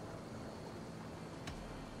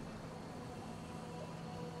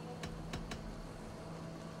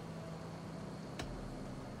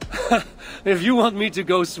 If you want me to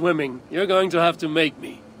go swimming, you're going to have to make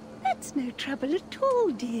me. That's no trouble at all,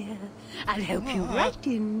 dear. I'll help you right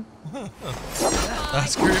in.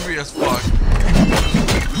 That's creepy as fuck.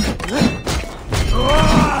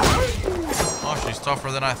 Oh, she's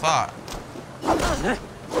tougher than I thought. Come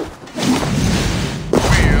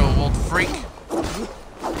here, you old freak.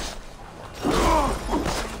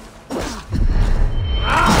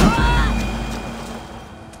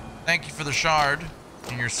 Thank you for the shard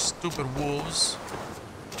and your stupid wolves.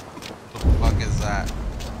 What the fuck is that?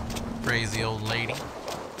 crazy old lady.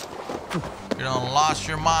 You done lost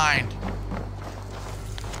your mind.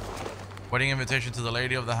 Wedding invitation to the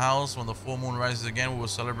lady of the house. When the full moon rises again, we will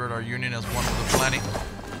celebrate our union as one with the planet.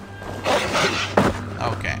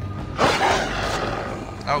 Okay.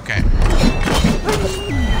 Okay.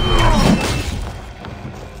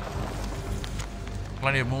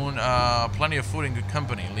 Plenty of food and good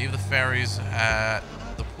company. Leave the fairies at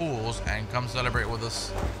the pools and come celebrate with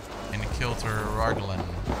us in Kilter Raglan.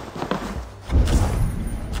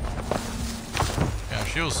 Yeah,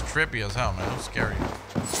 she was trippy as hell, man. It was scary.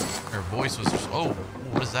 Her voice was just, oh,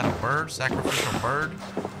 what is that, a bird? Sacrificial bird?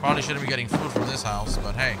 Probably shouldn't be getting food from this house,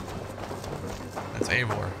 but hey. That's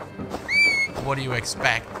Eivor. What do you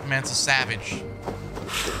expect? Man's a savage.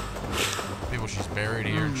 People, she's buried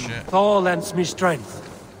here and shit. Thor lends me strength.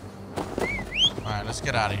 Alright, let's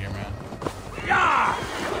get out of here, man.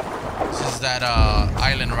 This is that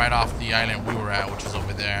island right off the island we were at, which is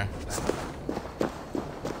over there.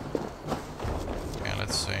 Okay,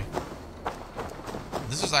 let's see.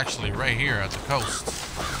 This is actually right here at the coast.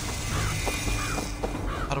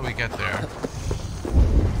 How do we get there?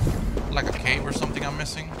 Like a cave or something I'm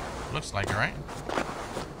missing? Looks like it, right?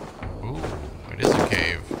 Ooh, it is a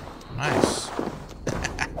cave. Nice.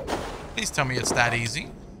 Please tell me it's that easy.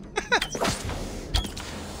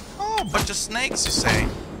 Oh, a bunch of snakes, you say?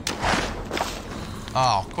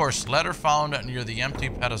 Oh, of course. Letter found near the empty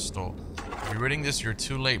pedestal. If you're reading this, you're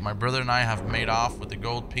too late. My brother and I have made off with the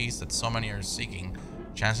gold piece that so many are seeking.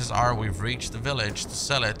 Chances are we've reached the village to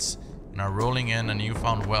sell it and are rolling in a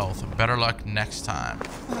newfound wealth. Better luck next time.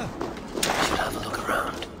 Have a look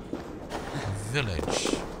around.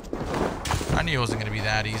 Village. I knew it wasn't going to be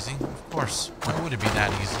that easy. Of course. Why would it be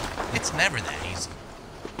that easy? It's never that easy.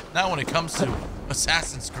 Not when it comes to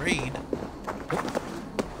Assassin's Creed.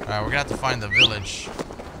 Alright, we're going to have to find the village.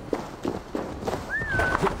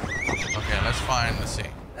 Okay, let's see.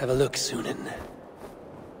 Have a look, Sunan.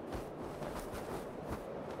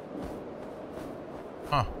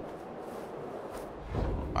 Huh.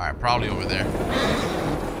 Alright, probably over there.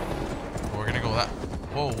 We're going to go that.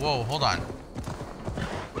 Whoa, whoa, hold on.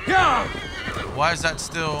 Why is that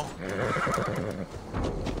still...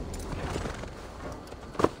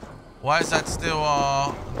 Why is that still,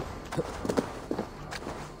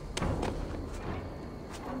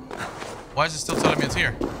 Why is it still telling me it's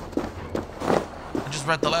here? I just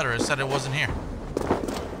read the letter. It said it wasn't here.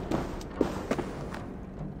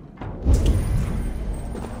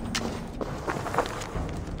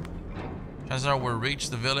 Chances are we'll reach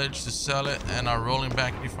the village to sell it and are rolling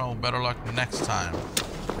back from better luck next time.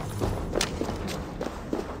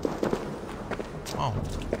 Oh,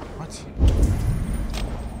 what?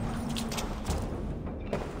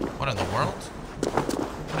 What in the world?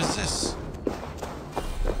 What is this?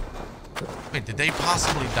 Wait, did they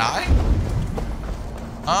possibly die?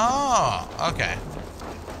 Oh, okay.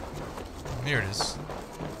 Here it is.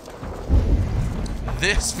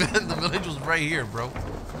 This, the village was right here, bro.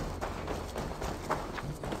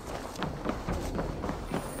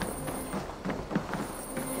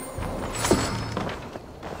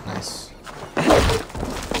 Nice.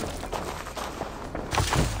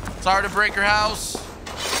 Sorry to break your house.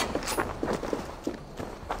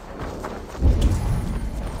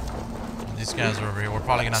 These guys are over here. We're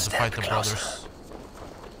probably gonna have to fight the brothers.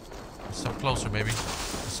 Step closer, baby.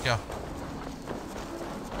 Let's go.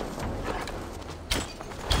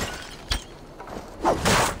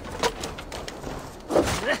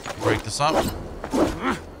 Break this up.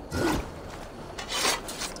 Alright,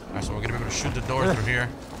 so we're gonna be able to shoot the door through here.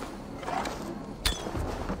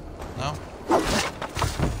 No?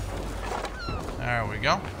 There we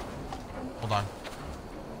go. Hold on.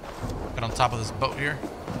 Get on top of this boat here.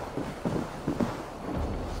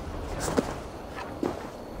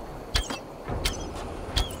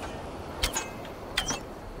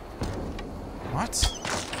 What?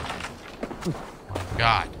 Oh my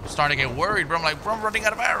God. I'm starting to get worried, bro. I'm like, bro, I'm running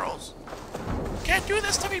out of arrows. Can't do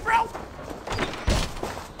this to me, bro.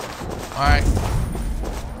 Alright.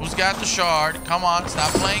 Who's got the shard? Come on,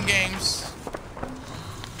 stop playing games.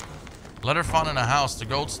 Letter found in a house. The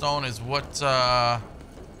goldstone is what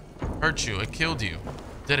hurt you. It killed you,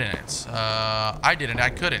 didn't it? I didn't. I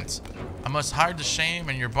couldn't. I must hide the shame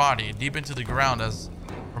in your body deep into the ground. As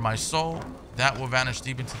for my soul, that will vanish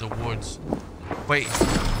deep into the woods. Wait.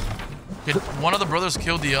 Did one of the brothers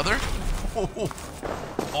kill the other?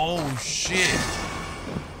 Oh, shit.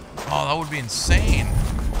 Oh, that would be insane.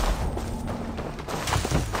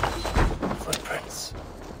 Footprints.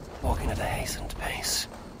 Walking at a hastened pace.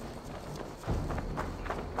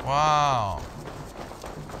 Wow.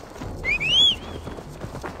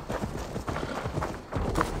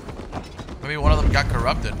 Maybe one of them got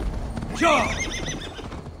corrupted.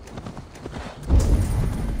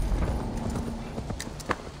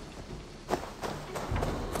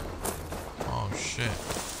 Oh shit.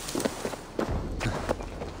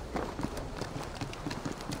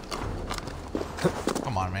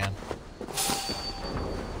 Come on, man.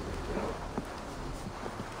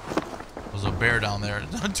 There's a bear down there.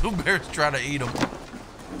 2 bears trying to eat him.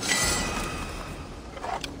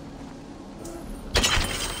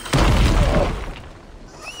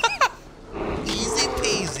 Easy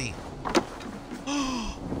peasy.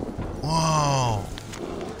 Whoa.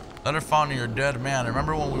 Letter found near a dead man.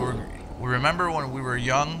 Remember when we were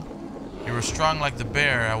young? You were strong like the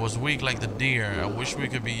bear. I was weak like the deer. I wish we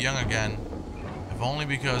could be young again. If only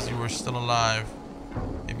because you were still alive.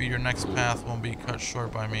 Maybe your next path won't be cut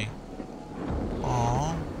short by me.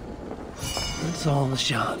 Aww. That's all the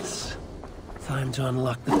shots. Time to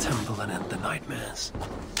unlock the temple and end the nightmares.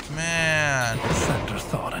 Man. Kassandra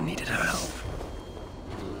thought I needed her help.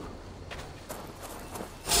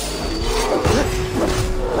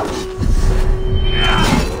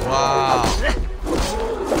 Wow.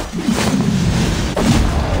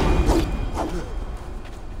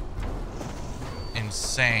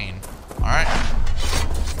 Insane. Alright.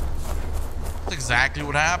 That's exactly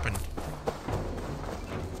what happened.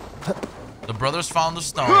 The brothers found the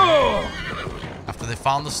stone. After they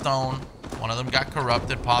found the stone, one of them got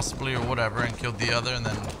corrupted, possibly, or whatever, and killed the other, and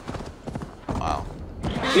then... Wow.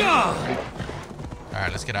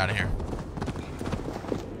 Alright, let's get out of here.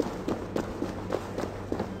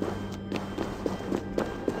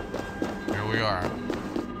 Here we are.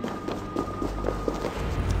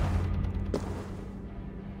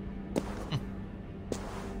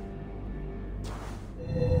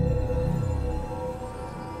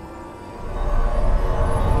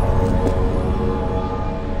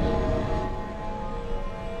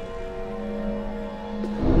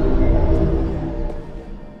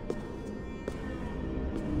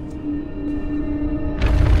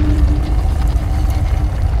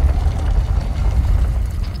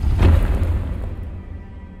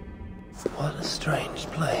 What a strange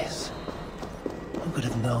place. Who could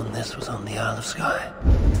have known this was on the Isle of Skye?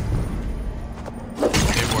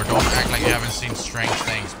 Hey, don't act like you haven't seen strange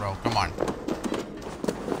things, bro. Come on.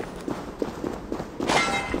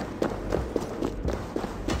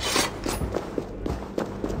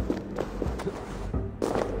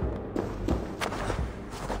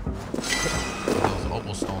 Those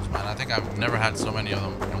opal stones, man. I think I've never had so many of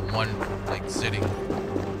them in one, like, sitting.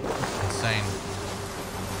 Insane.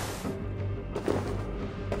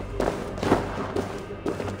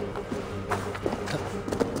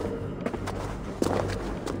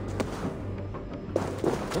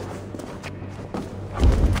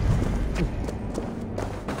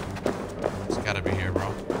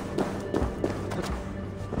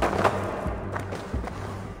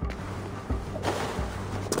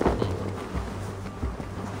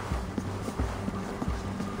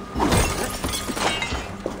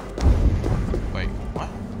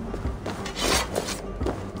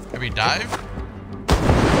 Dive?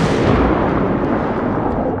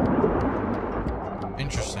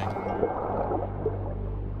 Interesting.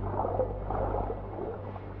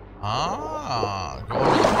 Ah, go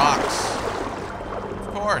over the rocks. Of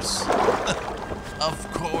course.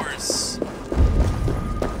 Of course.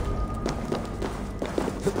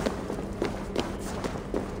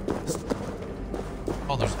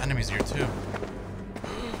 Oh, there's enemies here too.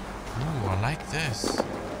 Ooh, I like this. What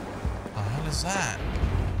the hell is that?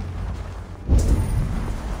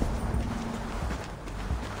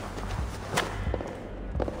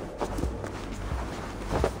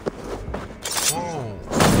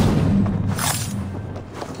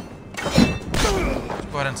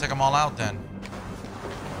 And take them all out then.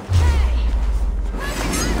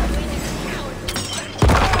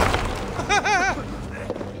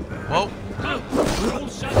 Whoa.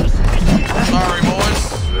 Sorry, boys.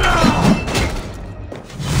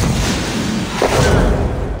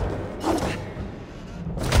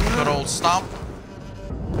 Good old stomp.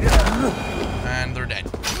 And they're dead.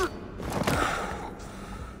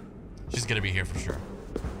 She's gonna be here for sure.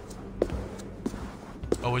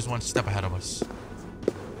 Always one step ahead of us.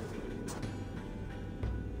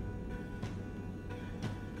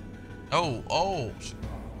 Oh.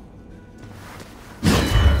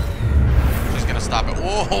 She's gonna stop it.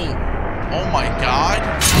 Whoa. Oh my god.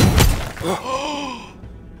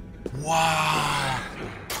 Wow.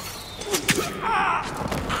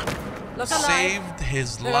 Saved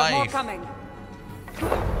his life. More coming.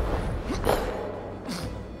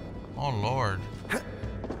 Oh lord.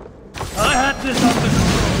 I had this under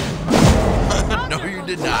control. No, you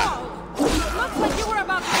did not. Looks like you were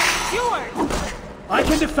about to get skewered! I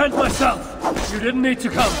can defend myself! You didn't need to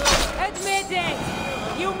come. Admit it!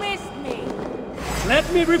 You missed me!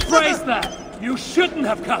 Let me rephrase that! You shouldn't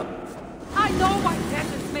have come! I know why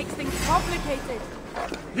presence makes things complicated!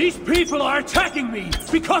 These people are attacking me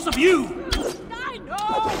because of you!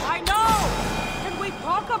 I know! Can we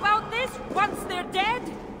talk about this once they're dead?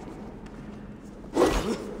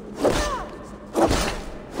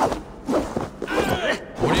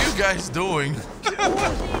 What are you guys doing? Should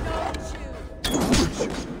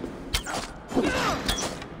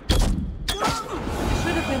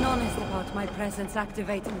have been honest about my presence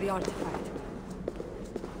activating the artifact.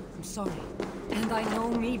 I'm sorry. And I know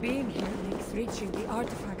me being here makes reaching the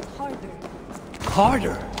artifact harder.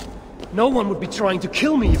 Harder? No one would be trying to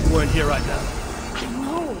kill me if you weren't here right now. I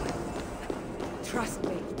know! Trust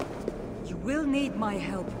me. You will need my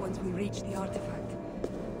help once we reach the artifact.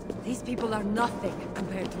 These people are nothing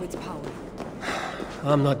compared to its power.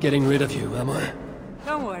 I'm not getting rid of you, am I?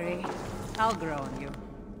 Don't worry. I'll grow on you.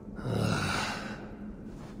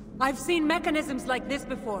 I've seen mechanisms like this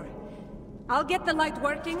before. I'll get the light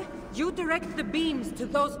working. You direct the beams to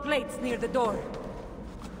those plates near the door.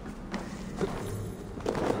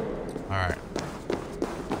 All right.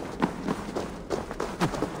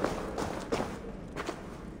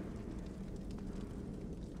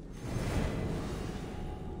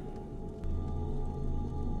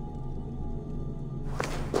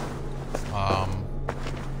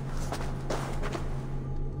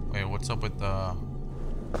 Wait, what's up with the...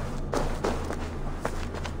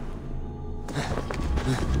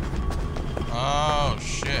 Oh,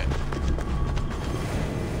 shit.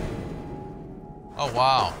 Oh,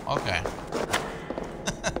 wow. Okay.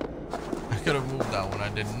 I could have moved that one. I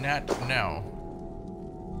did not know.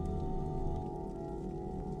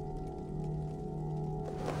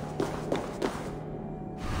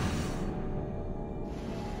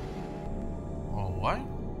 Oh, what?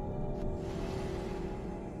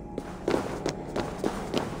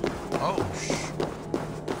 Oh,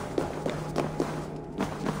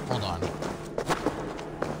 hold on.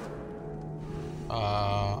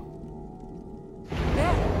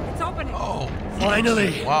 There! It's opening! Oh.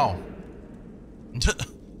 Finally! Wow.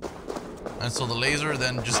 And so the laser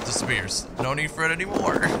then just disappears. No need for it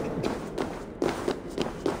anymore.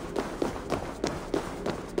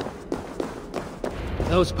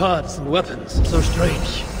 Those parts and weapons are so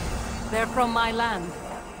strange. They're from my land.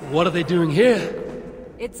 What are they doing here?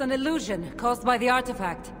 It's an illusion caused by the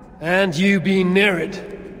artifact. And you being near it.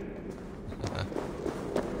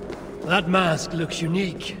 That mask looks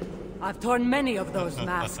unique. I've torn many of those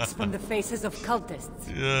masks from the faces of cultists.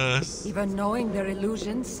 Yes. Even knowing they're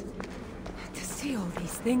illusions. To see all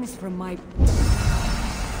these things from my...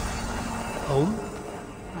 Home?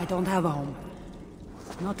 I don't have a home.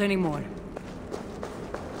 Not anymore.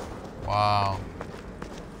 Wow.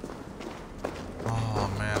 Oh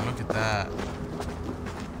man, look at that.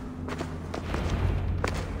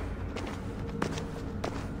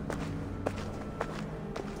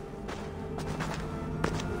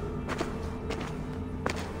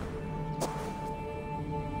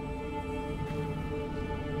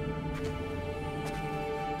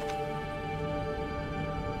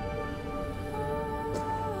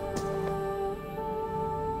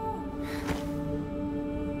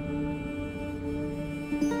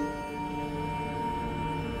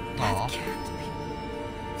 That can't be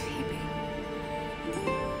Phoebe.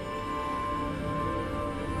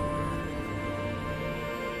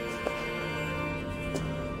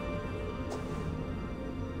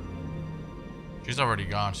 She's already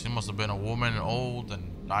gone. She must have been a woman, old,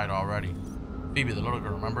 and died already. Phoebe, the little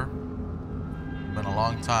girl, remember? Been a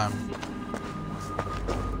long time.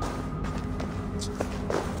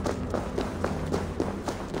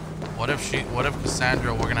 What if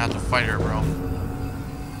Kassandra, we're gonna have to fight her, bro.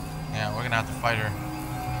 Yeah, we're gonna have to fight her.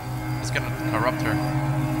 It's gonna corrupt her.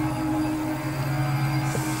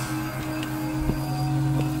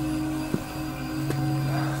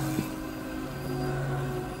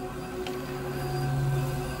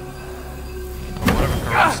 Whatever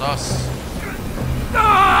corrupts us.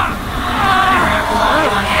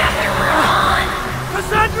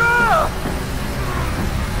 Kassandra!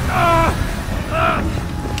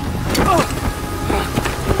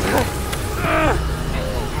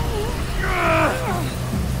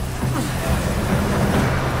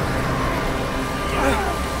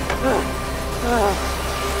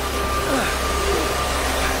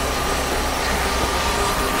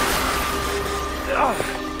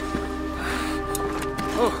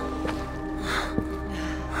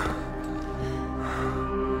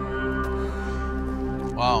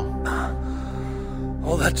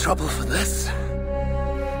 trouble for this.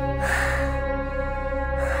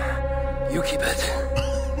 You keep it.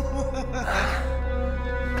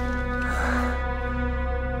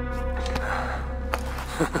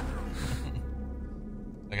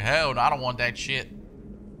 Like, hell no, I don't want that shit.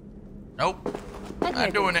 Nope.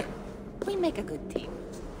 Not doing it. We make a good team.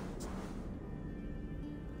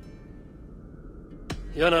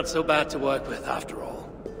 You're not so bad to work with, after all.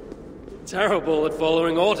 Terrible at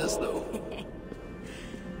following orders, though.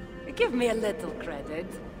 Give me a little credit.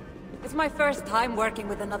 It's my first time working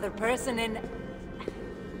with another person in...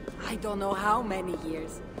 I don't know how many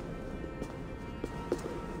years.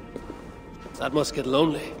 That must get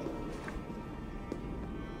lonely.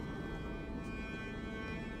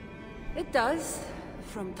 It does,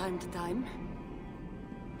 from time to time.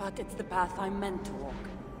 But it's the path I'm meant to walk.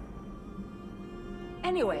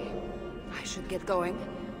 Anyway, I should get going.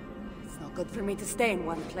 It's not good for me to stay in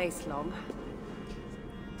one place long.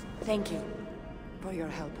 Thank you for your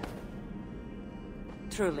help.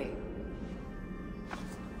 Truly.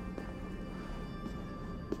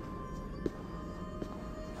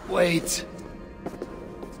 Wait.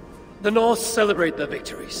 The North celebrate their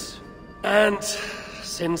victories. And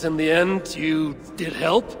since in the end you did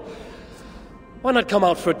help, why not come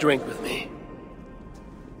out for a drink with me?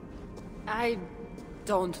 I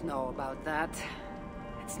don't know about that.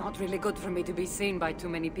 It's not really good for me to be seen by too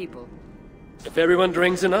many people. If everyone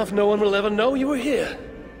drinks enough, no one will ever know you were here.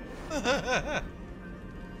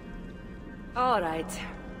 All right.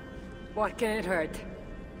 What can it hurt?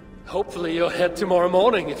 Hopefully you'll head tomorrow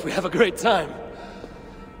morning if we have a great time.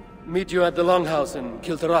 Meet you at the Longhouse in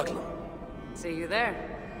Kiltarachlan. See you there.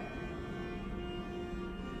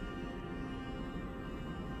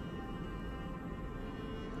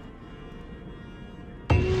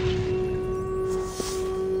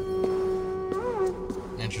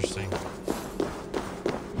 Interesting.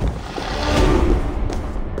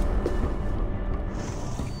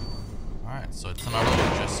 Alright, so it's not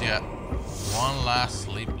over just yet. One last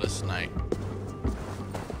sleepless night.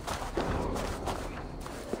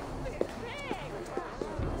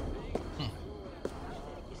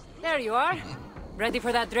 There you are. Ready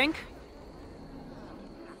for that drink?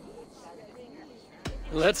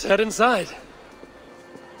 Let's head inside.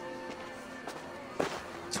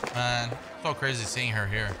 Man, so crazy seeing her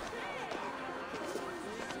here.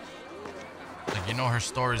 Like, you know, her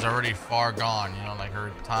story's already far gone. You know, like,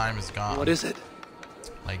 her time is gone. What is it?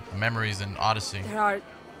 Like, memories in Odyssey. There are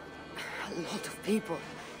a lot of people.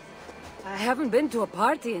 I haven't been to a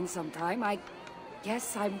party in some time. I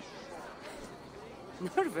guess I'm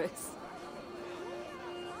nervous.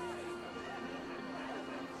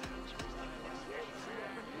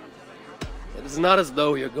 It is not as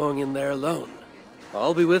though you're going in there alone.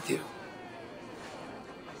 I'll be with you.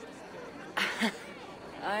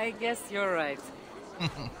 I guess you're right.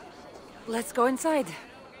 Let's go inside.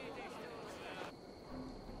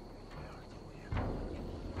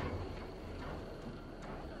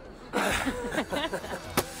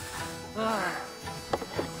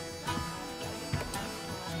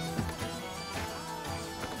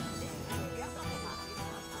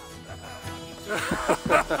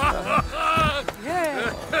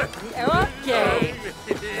 Okay.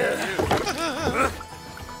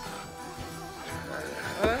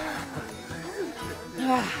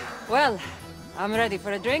 Well, I'm ready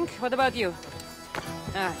for a drink. What about you?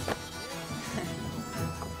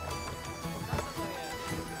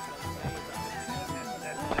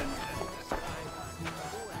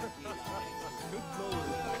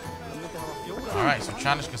 Alright, so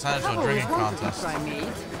challenge Kassandra to a drinking contest.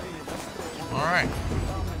 Alright.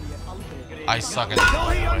 I suck at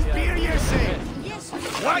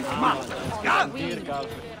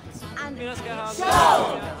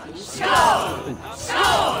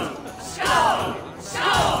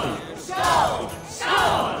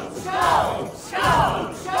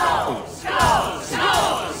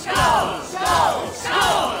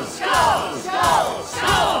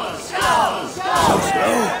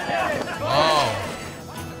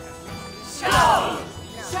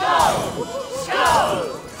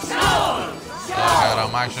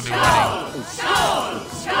I'm actually winning.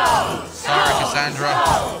 Sorry, Kassandra.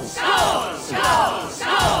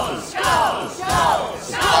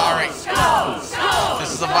 Sorry.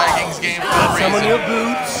 This is a Vikings game for a reason. Summon your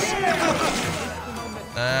boots.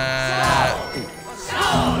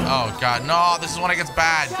 Oh god, no, this is when it gets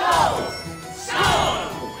bad.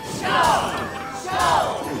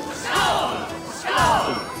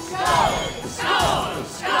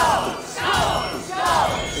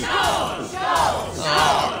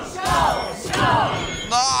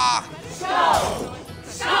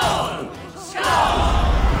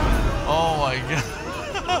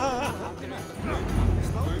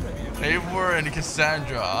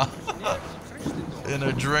 draw in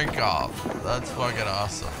a drink off. That's fucking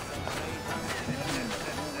awesome.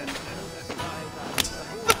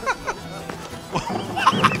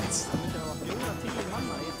 What?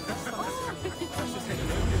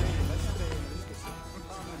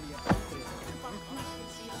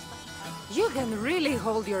 You can really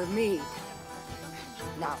hold your mead.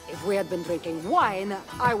 Now, if we had been drinking wine,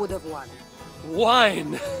 I would have won.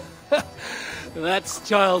 Wine! That's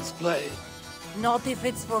child's play. Not if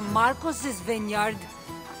it's from Marcos's vineyard.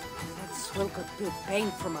 That swill could do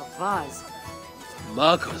paint from a vase.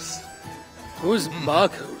 Marcos? Who's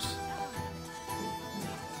Marcos?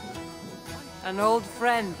 An old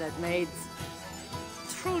friend that made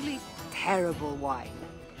truly terrible wine.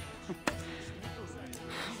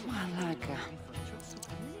 Malaga.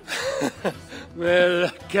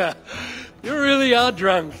 Malaga. You really are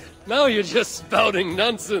drunk. Now you're just spouting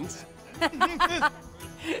nonsense.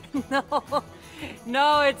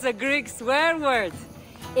 No, it's a Greek swear word.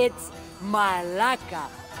 It's malaka.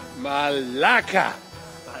 Malaka.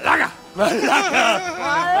 Malaka. Malaka.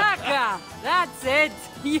 Malaka. That's it.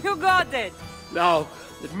 You got it. Now,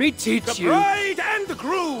 let me teach The you. bride and the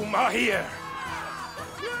groom are here.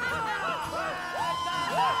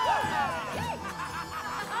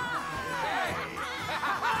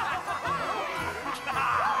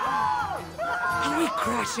 Are we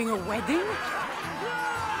crashing a wedding?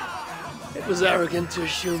 It was arrogant to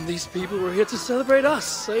assume these people were here to celebrate us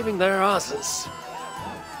saving their asses.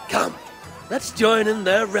 Come, let's join in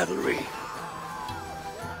their revelry.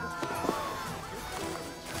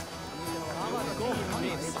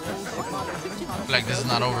 Like this is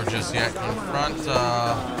not over just yet. Confront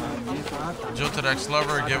jilted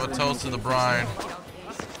ex-lover, give a toast to the bride.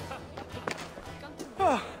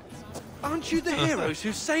 Oh, aren't you the heroes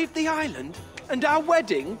who saved the island and our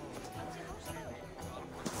wedding?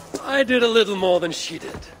 I did a little more than she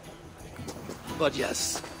did. But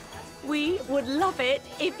yes, We would love it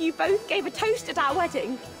if you both gave a toast at our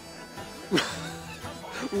wedding.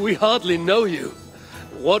 we hardly know you.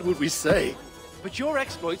 What would we say? But your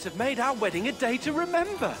exploits have made our wedding a day to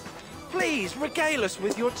remember. Please regale us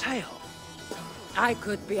with your tale. I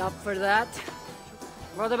could be up for that.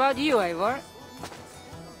 What about you, Eivor?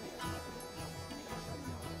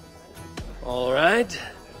 All right.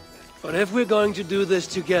 But if we're going to do this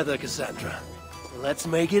together, Kassandra, let's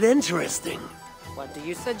make it interesting. What do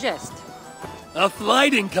you suggest? A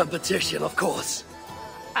fighting competition, of course.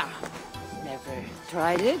 Never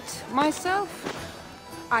tried it myself.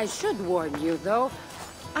 I should warn you, though.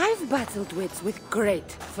 I've battled wits with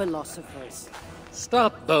great philosophers.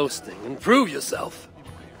 Stop boasting and prove yourself.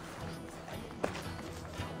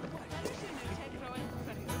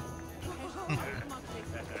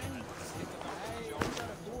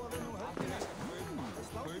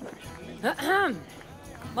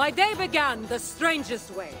 My day began the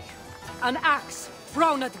strangest way. An axe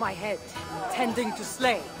thrown at my head, intending to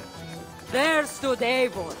slay. There stood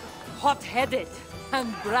Eivor, hot-headed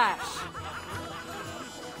and brash.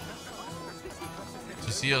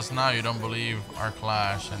 To see us now, you don't believe our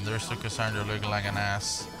clash, and there stood Kassandra looking like an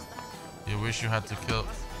ass. You wish you had to kill.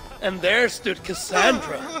 And there stood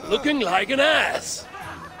Kassandra, looking like an ass.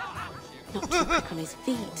 Not too quick on his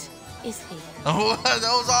feet, is he? Oh, that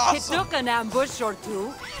was It awesome. took an ambush or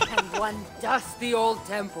two, and one dusty old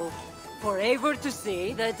temple, for Eivor to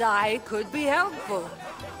see that I could be helpful.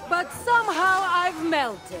 But somehow I've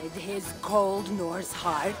melted his cold Norse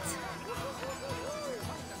heart.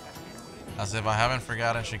 As if I haven't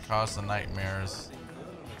forgotten she caused the nightmares.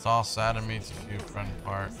 It's all sad to me to few friend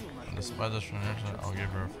part. And despite this tradition, I'll give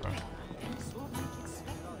her a fresh.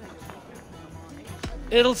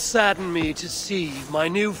 It'll sadden me to see my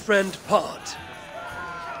new friend part.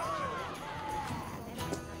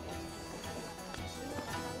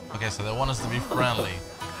 Okay, so they want us to be friendly.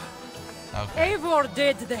 Okay. Eivor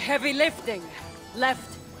did the heavy lifting,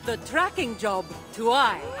 left the tracking job to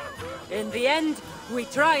I. In the end, we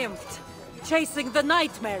triumphed, chasing the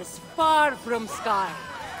nightmares far from Sky.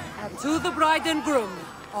 And to the bride and groom,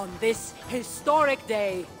 on this historic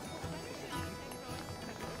day.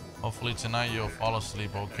 Hopefully tonight you'll fall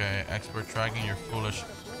asleep okay. Expert tracking, you're foolish.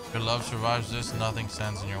 If your love survives this, nothing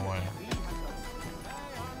stands in your way.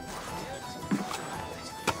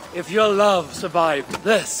 If your love survived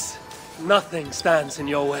this, nothing stands in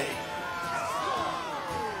your way.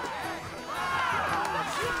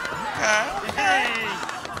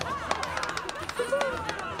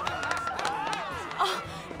 Oh,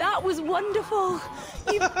 that was wonderful.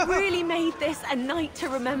 You've really made this a night to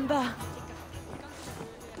remember.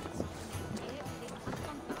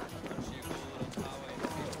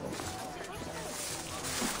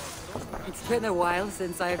 It's been a while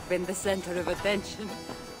since I've been the center of attention.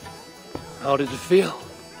 How did it feel?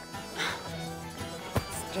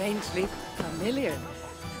 Strangely familiar.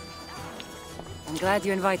 I'm glad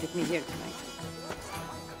you invited me here tonight.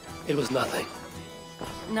 It was nothing.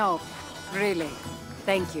 No, really.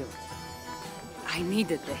 Thank you. I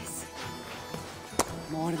needed this.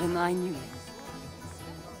 More than I knew.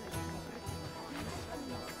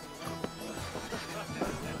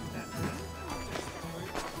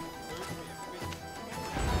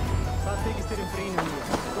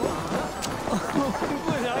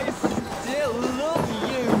 But I still love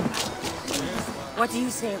you. What do you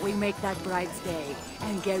say we make that bride's day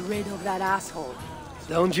and get rid of that asshole?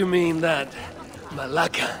 Don't you mean that,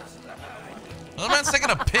 Malaka? The man's taking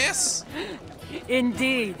a piss.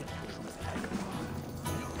 Indeed.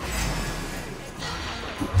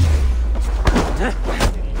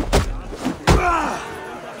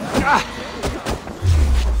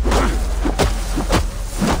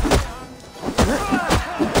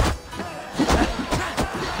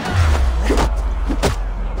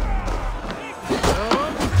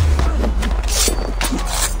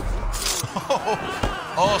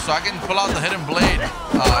 Oh, so I can pull out the hidden blade if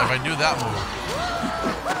I do that move.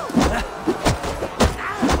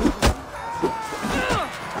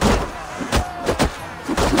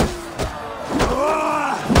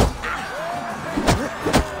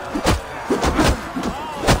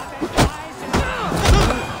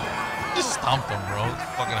 Just stomped him, bro. It's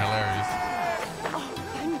fucking hilarious. Oh,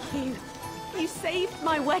 thank you. You saved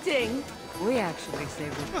my wedding. We actually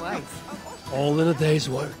saved it twice. All in a day's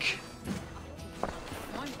work.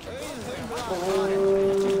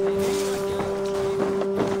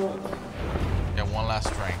 Get one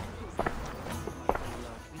last drink.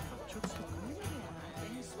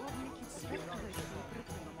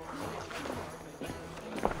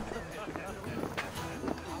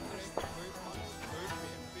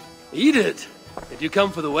 Eat it! Did you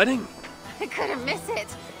come for the wedding? I couldn't miss it.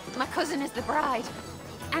 My cousin is the bride.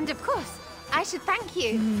 And of course, I should thank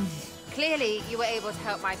you. Clearly, you were able to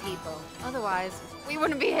help my people. Otherwise, we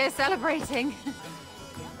wouldn't be here celebrating.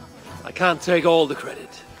 I can't take all the credit.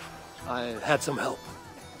 I had some help.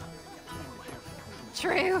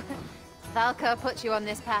 True. Valka put you on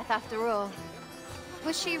this path after all.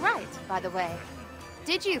 Was she right, by the way?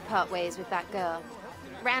 Did you part ways with that girl?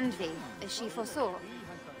 Randvi, as she foresaw?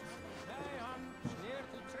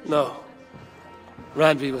 No.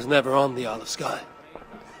 Randvi was never on the Olive Sky.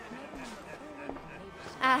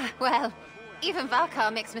 Ah, well, even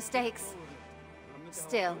Valkar makes mistakes.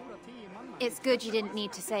 Still, it's good you didn't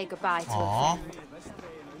need to say goodbye to a friend.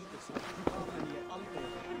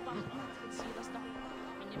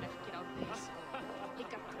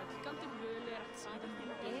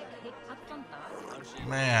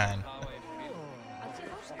 Man.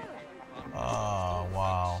 Oh,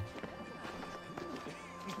 wow.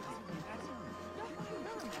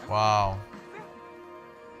 Wow.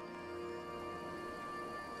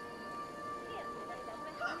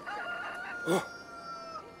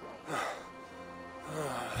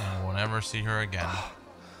 And we'll never see her again.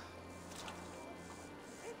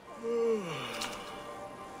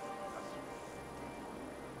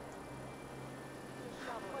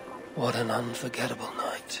 What an unforgettable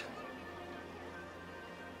night.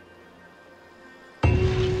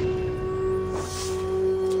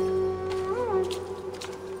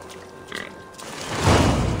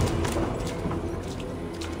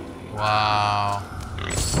 Wow.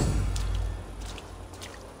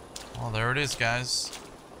 Well, there it is, guys.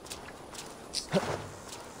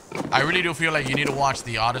 I really do feel like you need to watch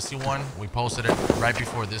the Odyssey one. We posted it right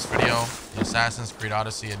before this video. The Assassin's Creed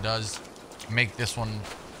Odyssey. It does make this one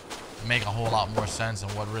make a whole lot more sense than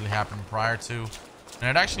what really happened prior to. And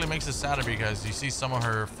it actually makes it sadder because you see some of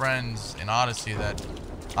her friends in Odyssey that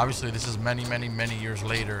obviously this is many, many, many years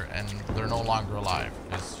later and they're no longer alive.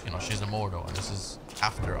 Because, you know, she's immortal and this is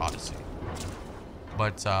after Odyssey.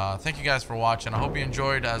 But thank you guys for watching. I hope you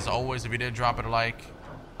enjoyed. As always, if you did, drop it a like.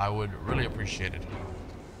 I would really appreciate it.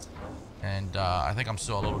 And I think I'm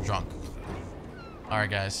still a little drunk. Alright,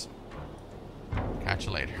 guys. Catch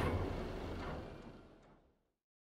you later.